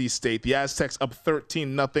 Boise State. The Aztecs up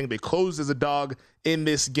 13-0. They closed as a dog in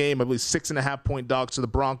this game. I believe 6.5-point dogs to the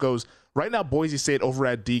Broncos. Right now, Boise State over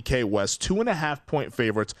at DK West, 2.5-point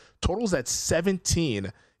favorites. Totals at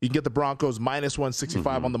 17. You can get the Broncos minus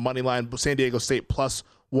 165 on the money line. San Diego State plus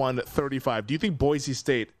 135. Do you think Boise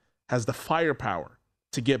State has the firepower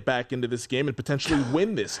to get back into this game and potentially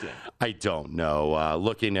win this game? I don't know.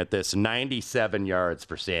 Looking at this, 97 yards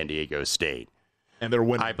for San Diego State. And they're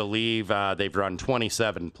winning. I believe they've run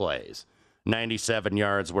 27 plays. 97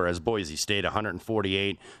 yards, whereas Boise State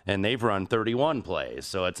 148, and they've run 31 plays.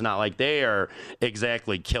 So it's not like they are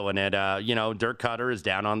exactly killing it. Dirk Cutter is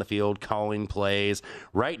down on the field calling plays.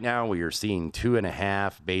 Right now we are seeing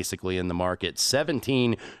 2.5 basically in the market,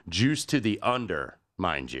 17 juice to the under,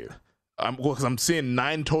 mind you. Because I'm seeing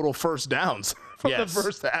 9 total first downs from the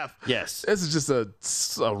first half. Yes. This is just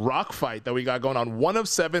a rock fight that we got going on. 1 of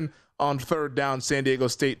 7 on third down, San Diego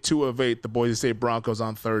State. 2 of 8, the Boise State Broncos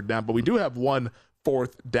on third down. But we do have 1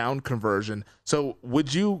 fourth down conversion. So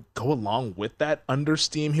would you go along with that under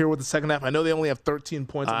steam here with the second half? I know they only have 13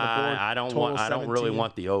 points on the board. I don't really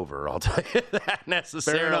want the over. I'll tell you that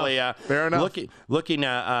necessarily. Fair enough. Looking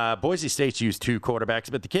at Boise State's used 2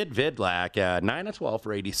 quarterbacks, but the kid Vidlak, 9 of 12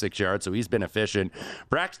 for 86 yards, so he's been efficient.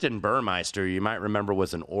 Braxton Burmeister, you might remember,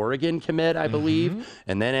 was an Oregon commit, I believe,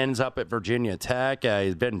 and then ends up at Virginia Tech.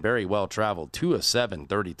 He's been very well traveled. 2 of 7,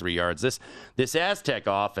 33 yards. This Aztec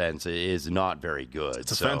offense is not very good.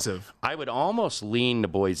 It's offensive. I would almost lean to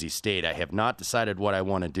Boise State. I have not decided what I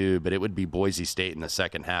want to do, but it would be Boise State in the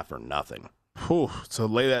second half or nothing. So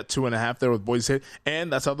lay that 2.5 there with Boise State,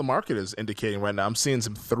 and that's how the market is indicating right now. I'm seeing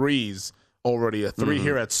some 3s already. A 3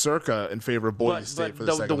 here at Circa in favor of Boise State for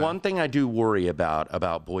the second half. The one thing I do worry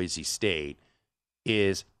about Boise State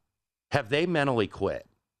is, have they mentally quit?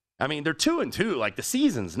 I mean, they're 2-2. Like, the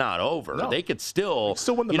season's not over. No. They could still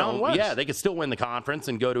win the Mountain West. Yeah, they could still win the conference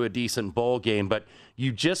and go to a decent bowl game. But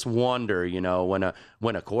you just wonder,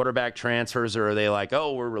 when a quarterback transfers, or are they like,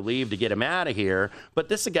 oh, we're relieved to get him out of here? But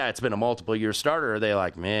this is a guy that's been a multiple-year starter. Are they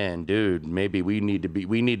like, man, dude, maybe we need to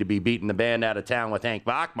be beating the band out of town with Hank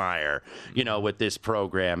Bachmeier, with this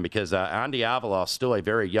program, because Andy Avalos, still a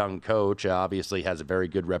very young coach, obviously has a very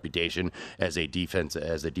good reputation as a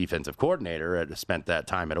defensive coordinator. Spent that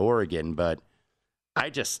time at Oregon, but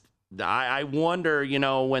I wonder,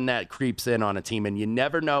 when that creeps in on a team, and you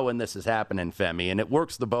never know when this is happening, Femi, and it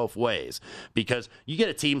works the both ways, because you get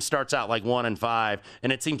a team starts out like 1-5,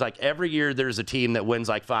 and it seems like every year there's a team that wins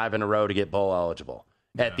like 5 in a row to get bowl eligible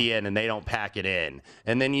at the end, and they don't pack it in.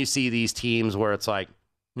 And then you see these teams where it's like,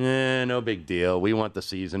 no big deal. We want the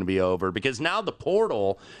season to be over, because now the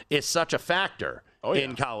portal is such a factor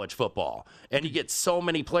in college football, and you get so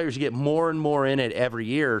many players, you get more and more in it every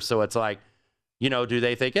year. So it's like, do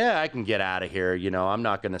they think, I can get out of here, I'm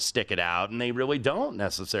not going to stick it out, and they really don't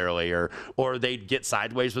necessarily, or they get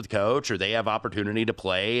sideways with coach, or they have opportunity to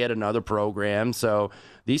play at another program. So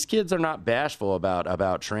these kids are not bashful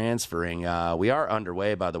about transferring. We are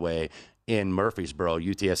underway, by the way, in Murfreesboro,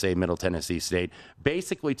 UTSA, Middle Tennessee State.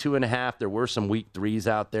 Basically 2.5. There were some weak 3s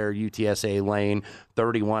out there. UTSA lane,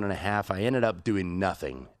 31.5. I ended up doing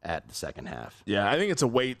nothing at the second half. Yeah, I think it's a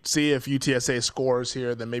wait. See if UTSA scores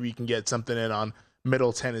here, then maybe you can get something in on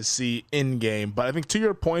Middle Tennessee in game. But I think to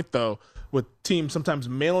your point, though, with teams sometimes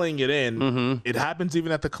mailing it in, it happens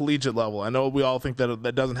even at the collegiate level. I know we all think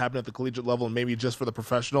that doesn't happen at the collegiate level, and maybe just for the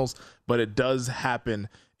professionals, but it does happen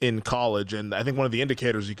in college. And I think one of the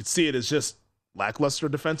indicators you could see it is just lackluster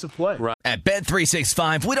defensive play. Right. At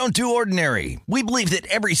Bet365, we don't do ordinary. We believe that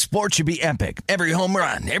every sport should be epic. Every home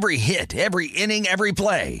run, every hit, every inning, every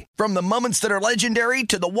play. From the moments that are legendary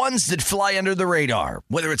to the ones that fly under the radar.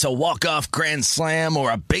 Whether it's a walk-off grand slam or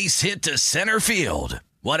a base hit to center field.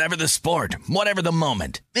 Whatever the sport, whatever the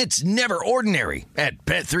moment, it's never ordinary at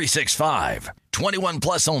Bet365. 21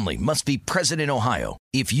 plus only. Must be present in Ohio.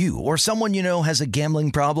 If you or someone you know has a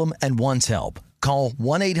gambling problem and wants help, call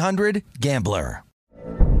 1-800-GAMBLER.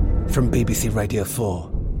 From BBC Radio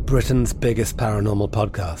 4, Britain's biggest paranormal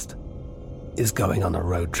podcast is going on a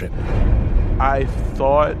road trip. I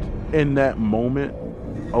thought in that moment,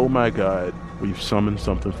 oh my God, we've summoned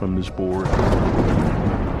something from this board.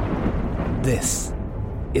 This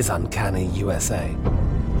is Uncanny USA.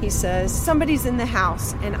 He says, somebody's in the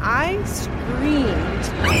house, and I screamed.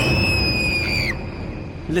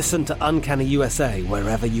 Listen to Uncanny USA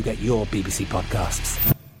wherever you get your BBC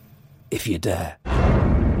podcasts, if you dare.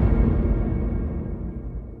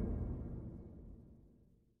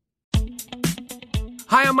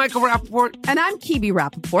 Hi, I'm Michael Rappaport. And I'm Kibi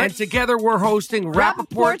Rappaport. And together we're hosting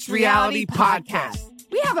Rappaport's Reality Podcast.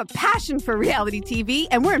 We have a passion for reality TV,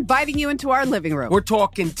 and we're inviting you into our living room. We're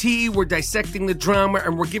talking tea, we're dissecting the drama,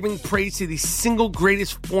 and we're giving praise to the single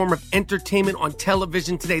greatest form of entertainment on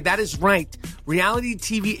television today. That is right. Reality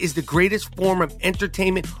TV is the greatest form of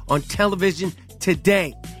entertainment on television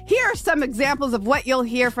today. Here are some examples of what you'll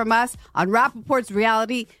hear from us on Rappaport's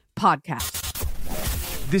Reality Podcast.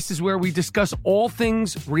 This is where we discuss all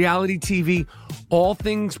things reality TV, all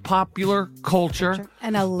things popular culture.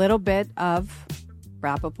 And a little bit of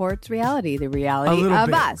Rappaport's reality, the reality of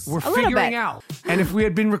bit. us. We're figuring out. And if we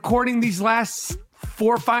had been recording these last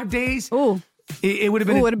 4 or 5 days, it would have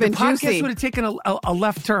been, the podcast juicy. would have taken a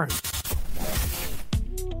left turn.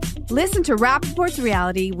 Listen to Rappaport's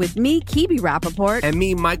Reality with me, Kibi Rappaport. And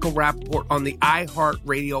me, Michael Rappaport, on the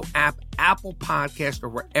iHeartRadio app, Apple Podcast, or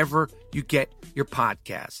wherever you get your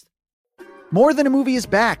podcast. More Than a Movie is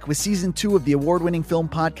back with season 2 of the award-winning film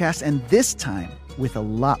podcast, and this time with a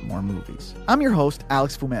lot more movies. I'm your host,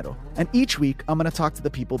 Alex Fumero, and each week I'm going to talk to the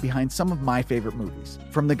people behind some of my favorite movies.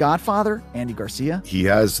 From The Godfather, Andy Garcia. He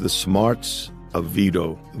has the smarts of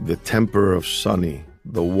Vito, the temper of Sonny,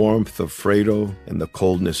 the warmth of Fredo, and the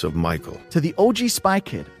coldness of Michael. To the OG Spy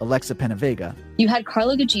Kid, Alexa Penavega. You had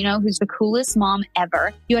Carla Gugino, who's the coolest mom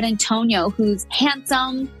ever. You had Antonio, who's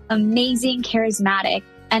handsome, amazing, charismatic.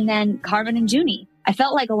 And then Carvin and Junie. I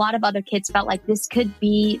felt like a lot of other kids felt like this could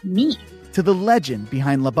be me. To the legend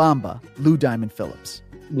behind La Bamba, Lou Diamond Phillips.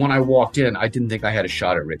 When I walked in, I didn't think I had a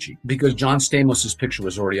shot at Richie because John Stamos' picture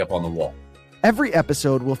was already up on the wall. Every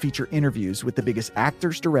episode will feature interviews with the biggest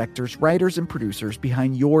actors, directors, writers, and producers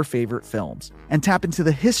behind your favorite films and tap into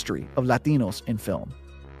the history of Latinos in film.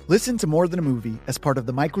 Listen to More Than a Movie as part of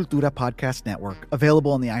the My Cultura Podcast Network,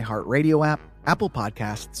 available on the iHeartRadio app, Apple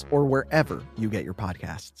Podcasts, or wherever you get your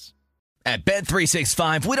podcasts. At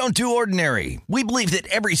Bet365, we don't do ordinary. We believe that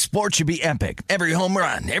every sport should be epic. Every home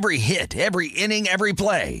run, every hit, every inning, every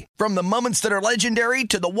play. From the moments that are legendary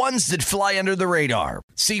to the ones that fly under the radar.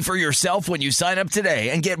 See for yourself when you sign up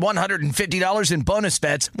today and get $150 in bonus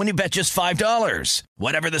bets when you bet just $5.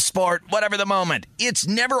 Whatever the sport, whatever the moment, it's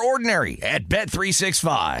never ordinary at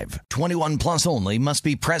Bet365. 21 plus only. Must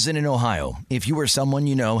be present in Ohio. If you or someone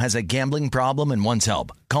you know has a gambling problem and wants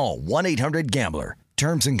help, call 1-800-GAMBLER.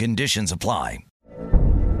 Terms and conditions apply.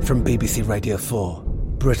 From BBC Radio 4,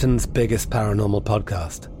 Britain's biggest paranormal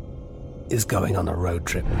podcast is going on a road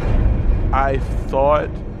trip. I thought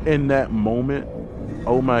in that moment,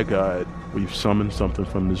 oh my God, we've summoned something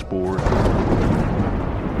from this board.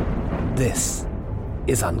 This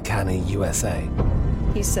is Uncanny USA.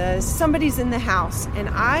 He says, somebody's in the house, and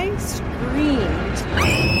I screamed.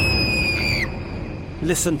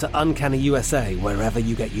 Listen to Uncanny USA wherever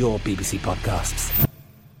you get your BBC podcasts,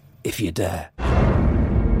 if you dare.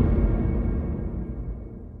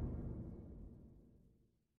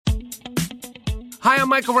 Hi, I'm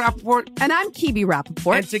Michael Rappaport. And I'm Kibi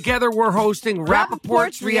Rappaport. And together we're hosting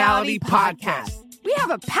Rappaport's Reality Podcast. We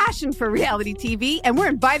have a passion for reality TV, and we're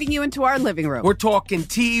inviting you into our living room. We're talking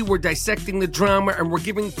tea, we're dissecting the drama, and we're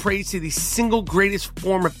giving praise to the single greatest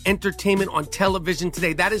form of entertainment on television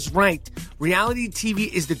today. That is right. Reality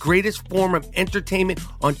TV is the greatest form of entertainment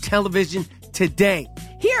on television today.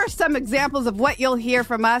 Here are some examples of what you'll hear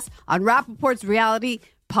from us on Rappaport's Reality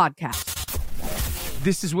Podcast.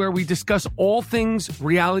 This is where we discuss all things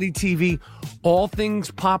reality TV, all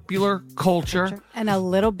things popular culture. And a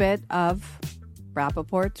little bit of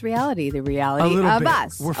Rappaport's reality, the reality of bit.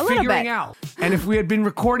 us. We're figuring out. And if we had been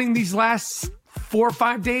recording these last 4 or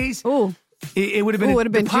 5 days, it would have been, the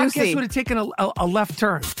podcast juicy. would have taken a left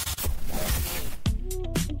turn.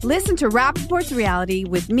 Listen to Rappaport's Reality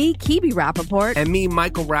with me, Kibi Rappaport. And me,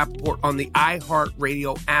 Michael Rappaport, on the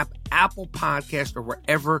iHeartRadio app, Apple Podcast, or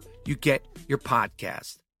wherever you get your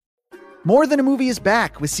podcast. More Than a Movie is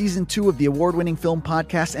back with season 2 of the award-winning film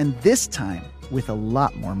podcast, and this time with a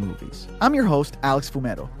lot more movies. I'm your host, Alex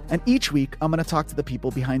Fumero, and each week I'm going to talk to the people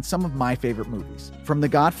behind some of my favorite movies. From The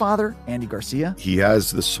Godfather, Andy Garcia. He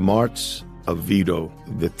has the smarts of Vito,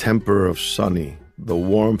 the temper of Sonny, the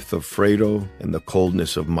warmth of Fredo, and the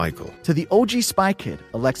coldness of Michael. To the OG Spy Kid,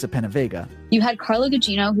 Alexa Penavega. You had Carla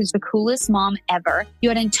Gugino, who's the coolest mom ever. You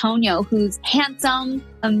had Antonio, who's handsome,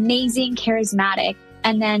 amazing, charismatic.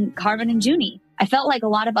 And then Carvin and Junie. I felt like a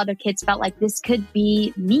lot of other kids felt like this could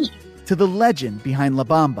be me. To the legend behind La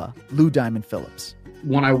Bamba, Lou Diamond Phillips.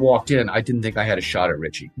 When I walked in, I didn't think I had a shot at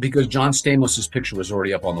Richie because John Stamos' picture was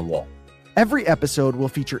already up on the wall. Every episode will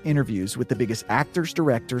feature interviews with the biggest actors,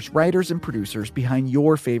 directors, writers, and producers behind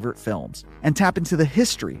your favorite films and tap into the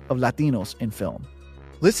history of Latinos in film.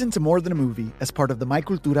 Listen to More Than a Movie as part of the My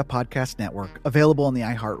Cultura Podcast Network, available on the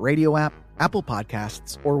iHeartRadio app, Apple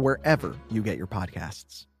Podcasts, or wherever you get your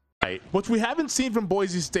podcasts. Which we haven't seen from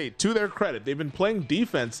Boise State. To their credit, they've been playing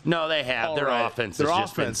defense. No, they have. Their offense has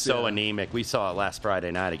just been so yeah. anemic. We saw it last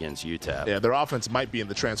Friday night against UTEP. Yeah, their offense might be in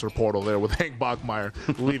the transfer portal there with Hank Bachmeier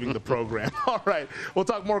leaving the program. All right, we'll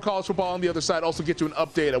talk more college football on the other side. Also get you an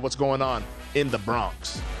update of what's going on in the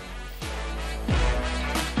Bronx.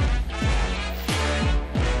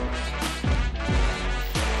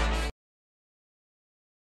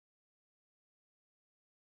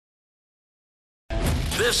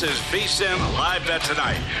 This is VSiN Live Bet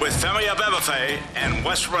Tonight with Femi Abebefe and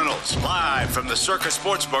Wes Reynolds, live from the Circa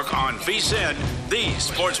Sportsbook on VSiN, the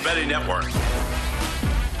sports betting network.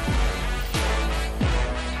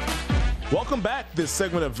 Welcome back. This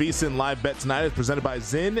segment of VSiN Live Bet Tonight is presented by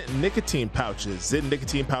Zyn Nicotine Pouches. Zyn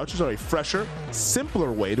Nicotine Pouches are a fresher,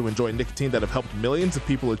 simpler way to enjoy nicotine that have helped millions of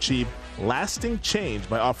people achieve lasting change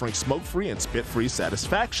by offering smoke-free and spit-free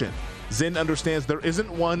satisfaction. Zyn understands there isn't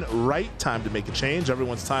one right time to make a change.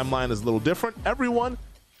 Everyone's timeline is a little different. Everyone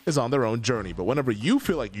is on their own journey. But whenever you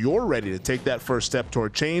feel like you're ready to take that first step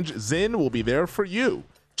toward change, Zyn will be there for you.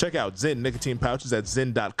 Check out Zyn Nicotine Pouches at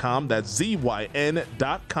Zyn.com. That's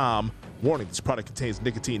ZYN.com. Warning, this product contains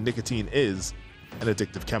nicotine. Nicotine is an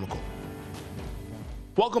addictive chemical.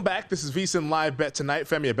 Welcome back. This is VSiN Live Bet Tonight.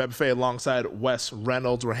 Femi Abebefe alongside Wes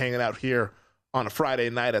Reynolds. We're hanging out here on a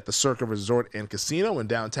Friday night at the Circa Resort and Casino in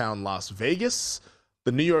downtown Las Vegas.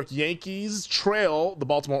 The New York Yankees trail the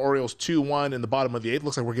Baltimore Orioles 2-1 in the bottom of the eighth.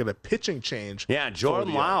 Looks like we're getting a pitching change. Yeah,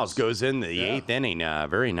 Jordan Lyles goes in the eighth inning.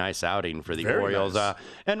 Very nice outing for the Orioles. Nice.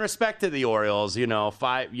 And respect to the Orioles,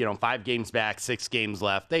 five games back, 6 games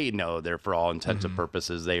left. They know they're, for all intents and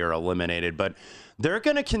purposes, they are eliminated. But they're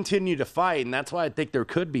going to continue to fight, and that's why I think there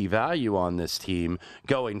could be value on this team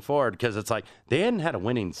going forward, because it's like they hadn't had a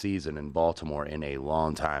winning season in Baltimore in a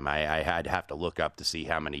long time. I'd have to look up to see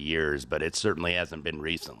how many years, but it certainly hasn't been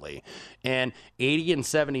recently. And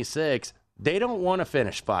 80-76, they don't want to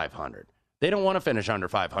finish 500. They don't want to finish under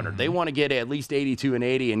 500. They want to get at least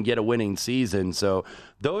 82-80 and get a winning season. So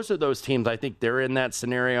those are those teams. I think they're in that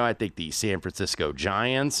scenario. I think the San Francisco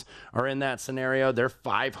Giants are in that scenario. They're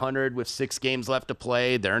 500 with 6 games left to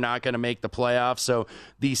play. They're not going to make the playoffs. So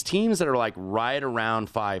these teams that are like right around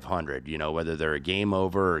 500, whether they're a game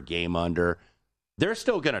over or a game under, they're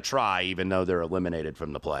still going to try even though they're eliminated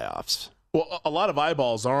from the playoffs. Well, a lot of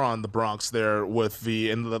eyeballs are on the Bronx there and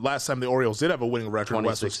the last time the Orioles did have a winning record,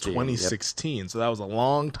 West, was 2016. Yep. So that was a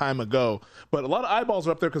long time ago. But a lot of eyeballs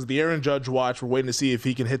are up there because of the Aaron Judge watch. We're waiting to see if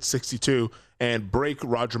he can hit 62 and break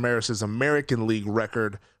Roger Maris's American League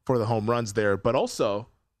record for the home runs there. But also,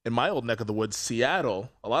 in my old neck of the woods, Seattle,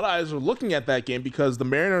 a lot of eyes are looking at that game because the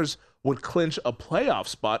Mariners would clinch a playoff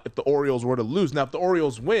spot if the Orioles were to lose. Now, if the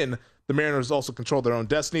Orioles win, the Mariners also control their own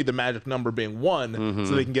destiny, the magic number being 1,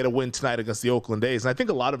 so they can get a win tonight against the Oakland A's. And I think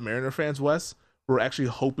a lot of Mariner fans, Wes, were actually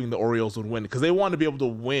hoping the Orioles would win because they wanted to be able to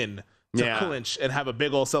win to clinch and have a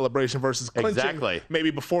big old celebration versus clinching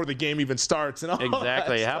maybe before the game even starts. And all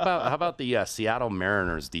exactly. How about the Seattle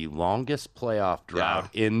Mariners, the longest playoff drought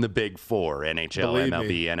in the Big Four, NHL, Believe MLB,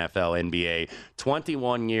 me. NFL, NBA,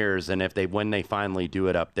 21 years. And when they finally do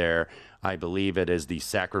it up there, I believe it is the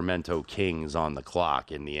Sacramento Kings on the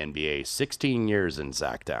clock in the NBA. 16 years in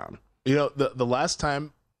Sacktown. The last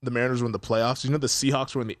time the Mariners were in the playoffs, the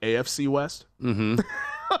Seahawks were in the AFC West? Mm-hmm.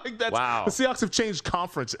 Wow. The Seahawks have changed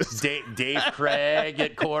conferences. Dave Craig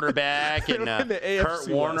at quarterback and Kurt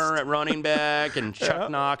Warner at running back and Chuck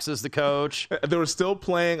Knox as the coach. They were still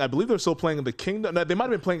playing. I believe they were still playing in the Kingdom. No, they might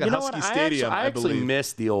have been playing at Husky Stadium. I actually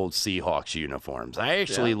miss the old Seahawks uniforms. I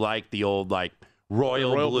actually like the old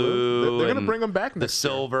royal blue. They're going to bring them back next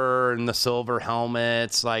year. Silver and the silver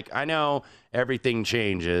helmets. I know everything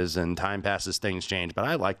changes and time passes, things change, but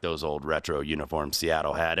I like those old retro uniforms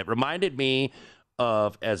Seattle had. It reminded me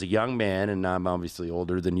of, as a young man, and I'm obviously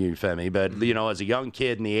older than you, Femi, but, as a young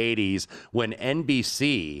kid in the 80s when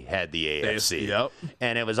NBC had the AFC. Yep.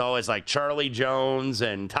 And it was always like Charlie Jones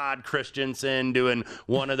and Todd Christensen doing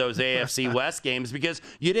one of those AFC West games because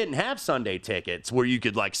you didn't have Sunday tickets where you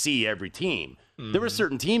could, see every team. There were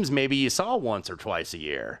certain teams maybe you saw once or twice a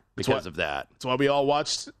year because of that. That's why we all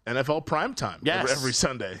watched NFL Primetime every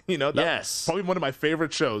Sunday. That's probably one of my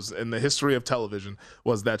favorite shows in the history of television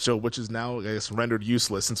was that show, which is now, I guess, rendered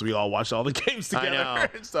useless since we all watched all the games together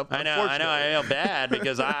and stuff. I know. I feel bad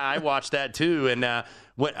because I watched that too. And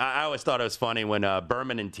I always thought it was funny when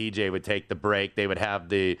Berman and TJ would take the break. They would have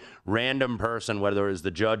the random person, whether it was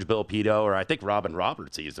the judge, Bill Pito, or I think Robin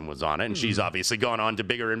Roberts even was on it, and she's obviously gone on to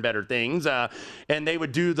bigger and better things. And they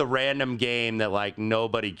would do the random game that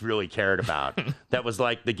nobody really cared about. That was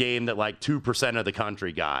the game that 2% of the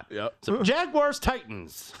country got. Yep. So Jaguars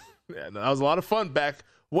Titans. Yeah, that was a lot of fun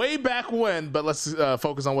way back when, but let's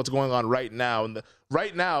focus on what's going on right now. And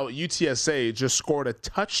right now, UTSA just scored a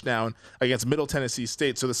touchdown against Middle Tennessee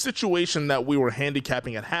State. So the situation that we were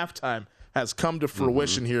handicapping at halftime has come to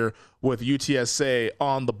fruition here with UTSA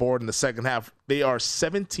on the board in the second half. They are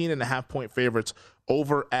 17.5-point favorites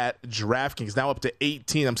over at DraftKings, now up to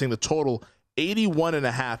 18. I'm saying the total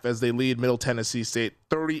 81.5 as they lead Middle Tennessee State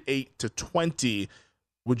 38-20.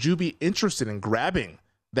 Would you be interested in grabbing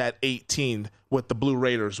that 18 with the Blue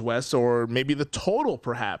Raiders, Wes, or maybe the total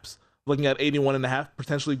perhaps, looking at 81.5,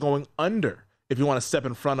 potentially going under if you want to step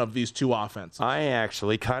in front of these two offenses. I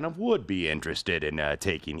actually kind of would be interested in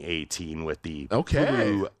taking 18 with the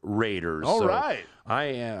Blue Raiders. All right. I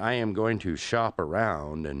am going to shop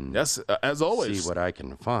around and as always, see what I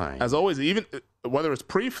can find. As always, even whether it's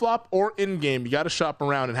pre-flop or in-game, you got to shop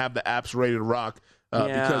around and have the apps ready to rock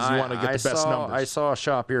because you want to get the best numbers. I saw a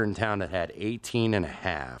shop here in town that had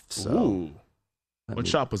 18.5. So ooh. What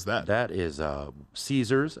shop was that? That is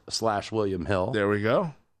Caesars / William Hill. There we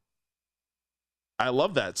go. I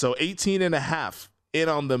love that. So 18.5 in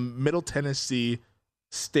on the Middle Tennessee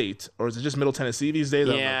State, or is it just Middle Tennessee these days?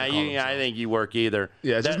 I think you work either.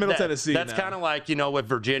 Yeah, it's just Middle Tennessee. That's kind of like, with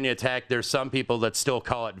Virginia Tech. There's some people that still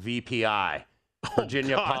call it VPI,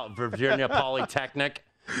 Virginia Polytechnic,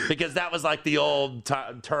 because that was like the old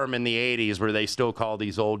term in the 80s where they still call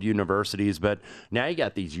these old universities. But now you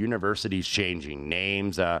got these universities changing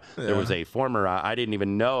names. There was a former, I didn't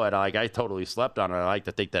even know it. I totally slept on it. I like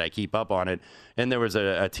to think that I keep up on it. And there was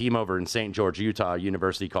a team over in St. George, Utah,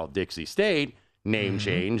 university called Dixie State. Name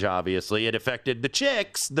change, obviously. It affected the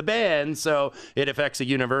Chicks, the band, so it affects a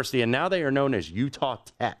university. And now they are known as Utah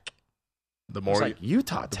Tech. The more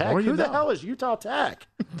Utah Tech? Who the hell is Utah Tech?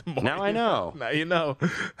 Now I know. Now you know.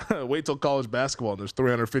 Wait till college basketball, and there's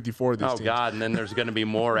 354 of these teams. Oh, God, and then there's going to be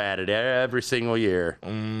more added every single year.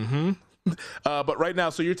 Mm-hmm. But right now,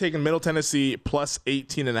 so you're taking Middle Tennessee plus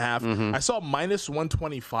 18.5. I saw minus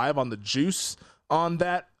 125 on the juice on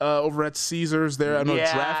that over at Caesars there. I know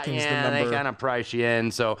DraftKings the number. They kind of price you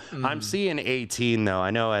in. So I'm seeing 18 though.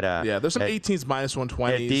 I know there's some 18s minus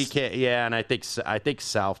 120s. At DK, and I think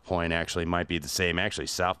South Point actually might be the same. Actually,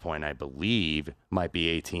 South Point I believe might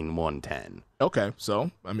be 18-110. Okay,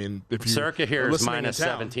 so I mean, if you Circa here is minus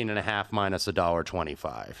 17.5 minus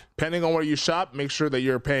 $1.25. Depending on where you shop, make sure that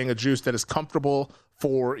you're paying a juice that is comfortable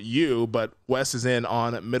for you. But Wes is in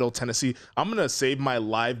on Middle Tennessee. I'm gonna save my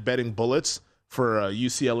live betting bullets for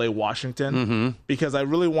UCLA Washington because I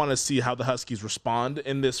really want to see how the Huskies respond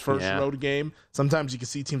in this first road game. Sometimes you can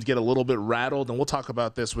see teams get a little bit rattled, and we'll talk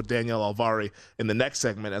about this with Danielle Alvari in the next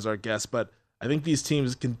segment as our guest. But I think these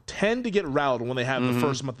teams can tend to get rattled when they have the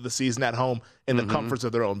first month of the season at home in the comforts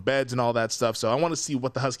of their own beds and all that stuff. So I want to see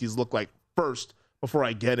what the Huskies look like first before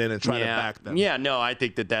I get in and try to back them. Yeah, no, I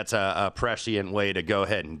think that's a prescient way to go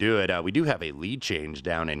ahead and do it. We do have a lead change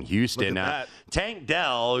down in Houston. Tank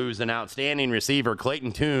Dell, who's an outstanding receiver,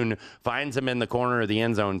 Clayton Tune finds him in the corner of the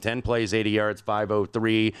end zone. 10 plays, 80 yards,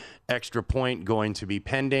 503. Extra point going to be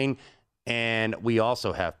pending. And we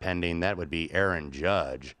also have pending, that would be Aaron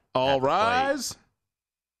Judge. All rise.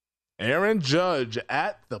 Aaron Judge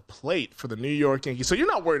at the plate for the New York Yankees. So you're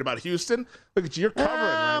not worried about Houston. Look at you. You're covering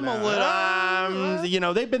right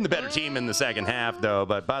now. They've been the better team in the second half, though.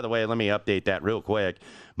 But, by the way, let me update that real quick.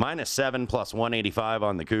 -7 plus 185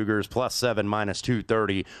 on the Cougars, +7 minus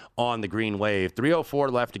 230 on the Green Wave.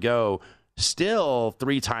 3:04 left to go. Still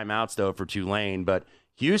 3 timeouts, though, for Tulane. But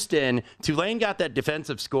Tulane got that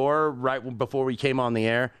defensive score right before we came on the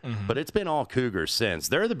air, but it's been all Cougars since.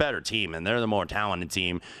 They're the better team, and they're the more talented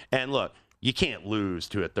team. And look, you can't lose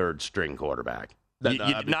to a third-string quarterback.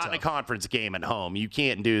 Not in a conference game at home. You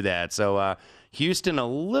can't do that. So Houston a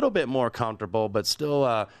little bit more comfortable, but still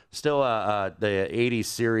the 80s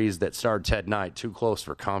series that starred Ted Knight, too close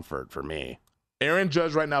for comfort for me. Aaron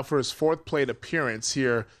Judge right now for his 4th plate appearance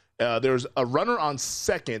here. There's a runner on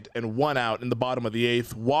second and 1 out in the bottom of the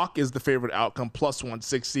 8th. Walk is the favorite outcome,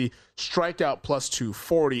 +160. Strikeout,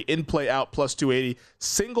 +240. In play out, +280.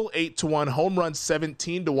 Single, 8-1. Home run,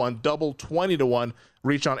 17-1. Double, 20-1.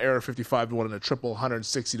 Reach on error, 55-1. And a triple,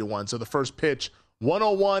 160-1. So the first pitch,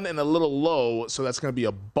 101 and a little low. So that's going to be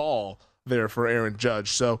a ball there for Aaron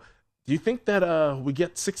Judge. So do you think that we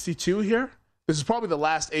get 62 here? This is probably the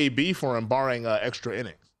last AB for him, barring extra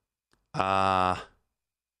innings. How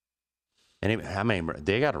many?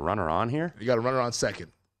 They got a runner on here? You got a runner on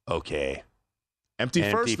second. Okay. Empty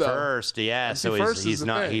first, though. First, yeah. Empty so first he's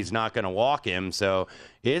not going to walk him. So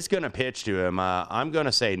he's going to pitch to him. I'm going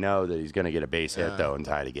to say no that he's going to get a base hit though and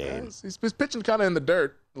tie the game. He's pitching kind of in the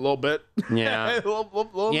dirt a little bit. Yeah. a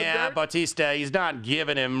little bit Bautista. He's not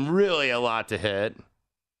giving him really a lot to hit.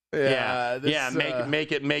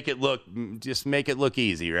 Make it look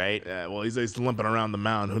easy, right? Yeah, well, he's limping around the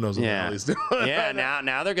mound. Who knows what the hell he's doing?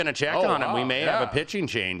 Now they're going to check on him. We may have a pitching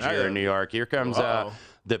change here in New York. Here comes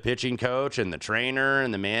the pitching coach and the trainer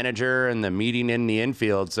and the manager and the meeting in the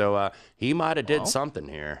infield. So he might have did something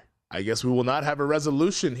here. I guess we will not have a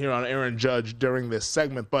resolution here on Aaron Judge during this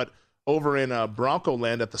segment, but over in Bronco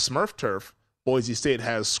land at the Smurf Turf, Boise State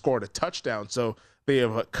has scored a touchdown. So they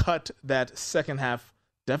have cut that second half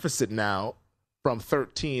deficit now from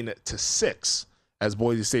 13 to 6 as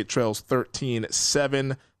Boise State trails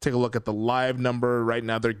 13-7. Take a look at the live number right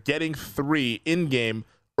now. They're getting 3 in-game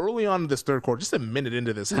early on in this third quarter, just a minute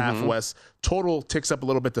into this half, Wes. Total ticks up a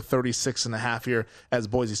little bit to 36.5 here as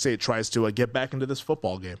Boise State tries to get back into this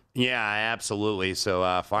football game. Yeah, absolutely.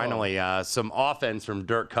 So finally, some offense from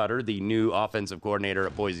Dirk Cutter, the new offensive coordinator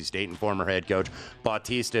at Boise State and former head coach.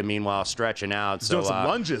 Bautista, meanwhile, stretching out. He's doing some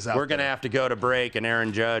lunges out We're going to have to go to break, and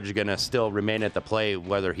Aaron Judge is going to still remain at the plate,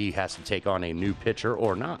 whether he has to take on a new pitcher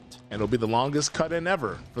or not. And it'll be the longest cut-in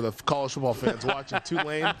ever for the college football fans watching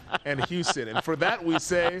Tulane and Houston. And for that, we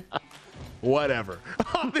say, whatever.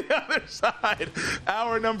 On the other side,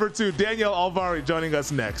 hour number 2, Danielle Alvari joining us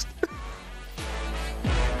next.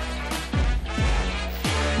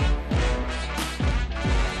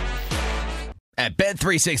 At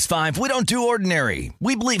Bet365, we don't do ordinary.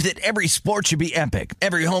 We believe that every sport should be epic.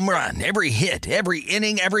 Every home run, every hit, every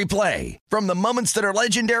inning, every play. From the moments that are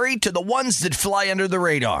legendary to the ones that fly under the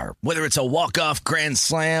radar. Whether it's a walk-off grand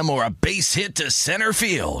slam or a base hit to center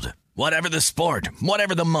field. Whatever the sport,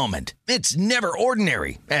 whatever the moment. It's never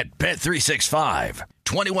ordinary at Bet365.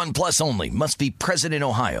 21 plus only. Must be present in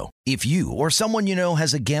Ohio. If you or someone you know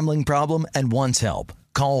has a gambling problem and wants help,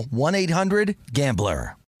 call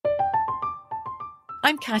 1-800-GAMBLER.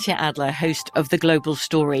 I'm Katya Adler, host of The Global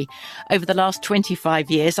Story. Over the last 25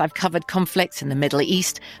 years, I've covered conflicts in the Middle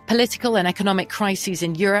East, political and economic crises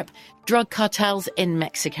in Europe, drug cartels in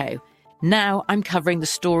Mexico. Now I'm covering the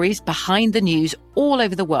stories behind the news all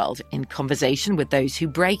over the world in conversation with those who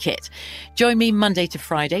break it. Join me Monday to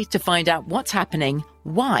Friday to find out what's happening,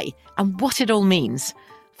 why, and what it all means.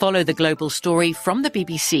 Follow The Global Story from the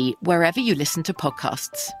BBC wherever you listen to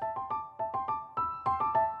podcasts.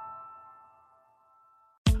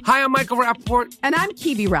 Hi, I'm Michael Rappaport. And I'm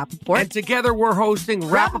Kibi Rappaport. And together we're hosting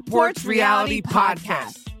Rappaport's Reality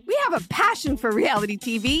Podcast. We have a passion for reality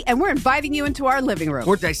TV, and we're inviting you into our living room.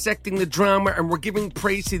 We're dissecting the drama, and we're giving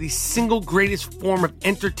praise to the single greatest form of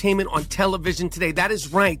entertainment on television today. That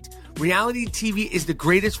is right. Reality TV is the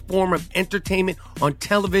greatest form of entertainment on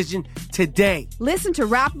television today. Listen to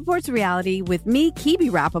Rappaport's Reality with me, Kibi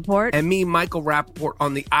Rappaport. And me, Michael Rappaport,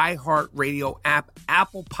 on the iHeartRadio app,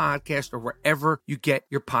 Apple Podcast, or wherever you get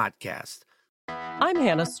your podcast. I'm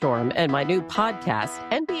Hannah Storm, and my new podcast,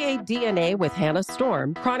 NBA DNA with Hannah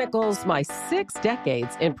Storm, chronicles my 6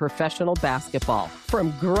 decades in professional basketball.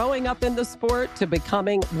 From growing up in the sport to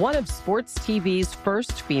becoming one of sports TV's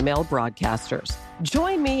first female broadcasters.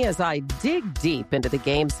 Join me as I dig deep into the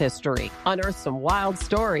game's history, unearth some wild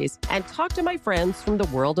stories, and talk to my friends from the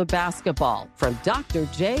world of basketball, from Dr.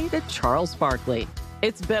 J to Charles Barkley.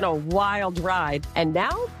 It's been a wild ride, and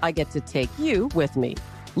now I get to take you with me.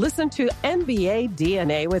 Listen to NBA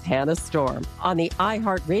DNA with Hannah Storm on the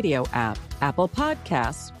iHeartRadio app, Apple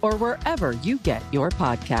Podcasts, or wherever you get your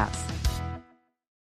podcasts.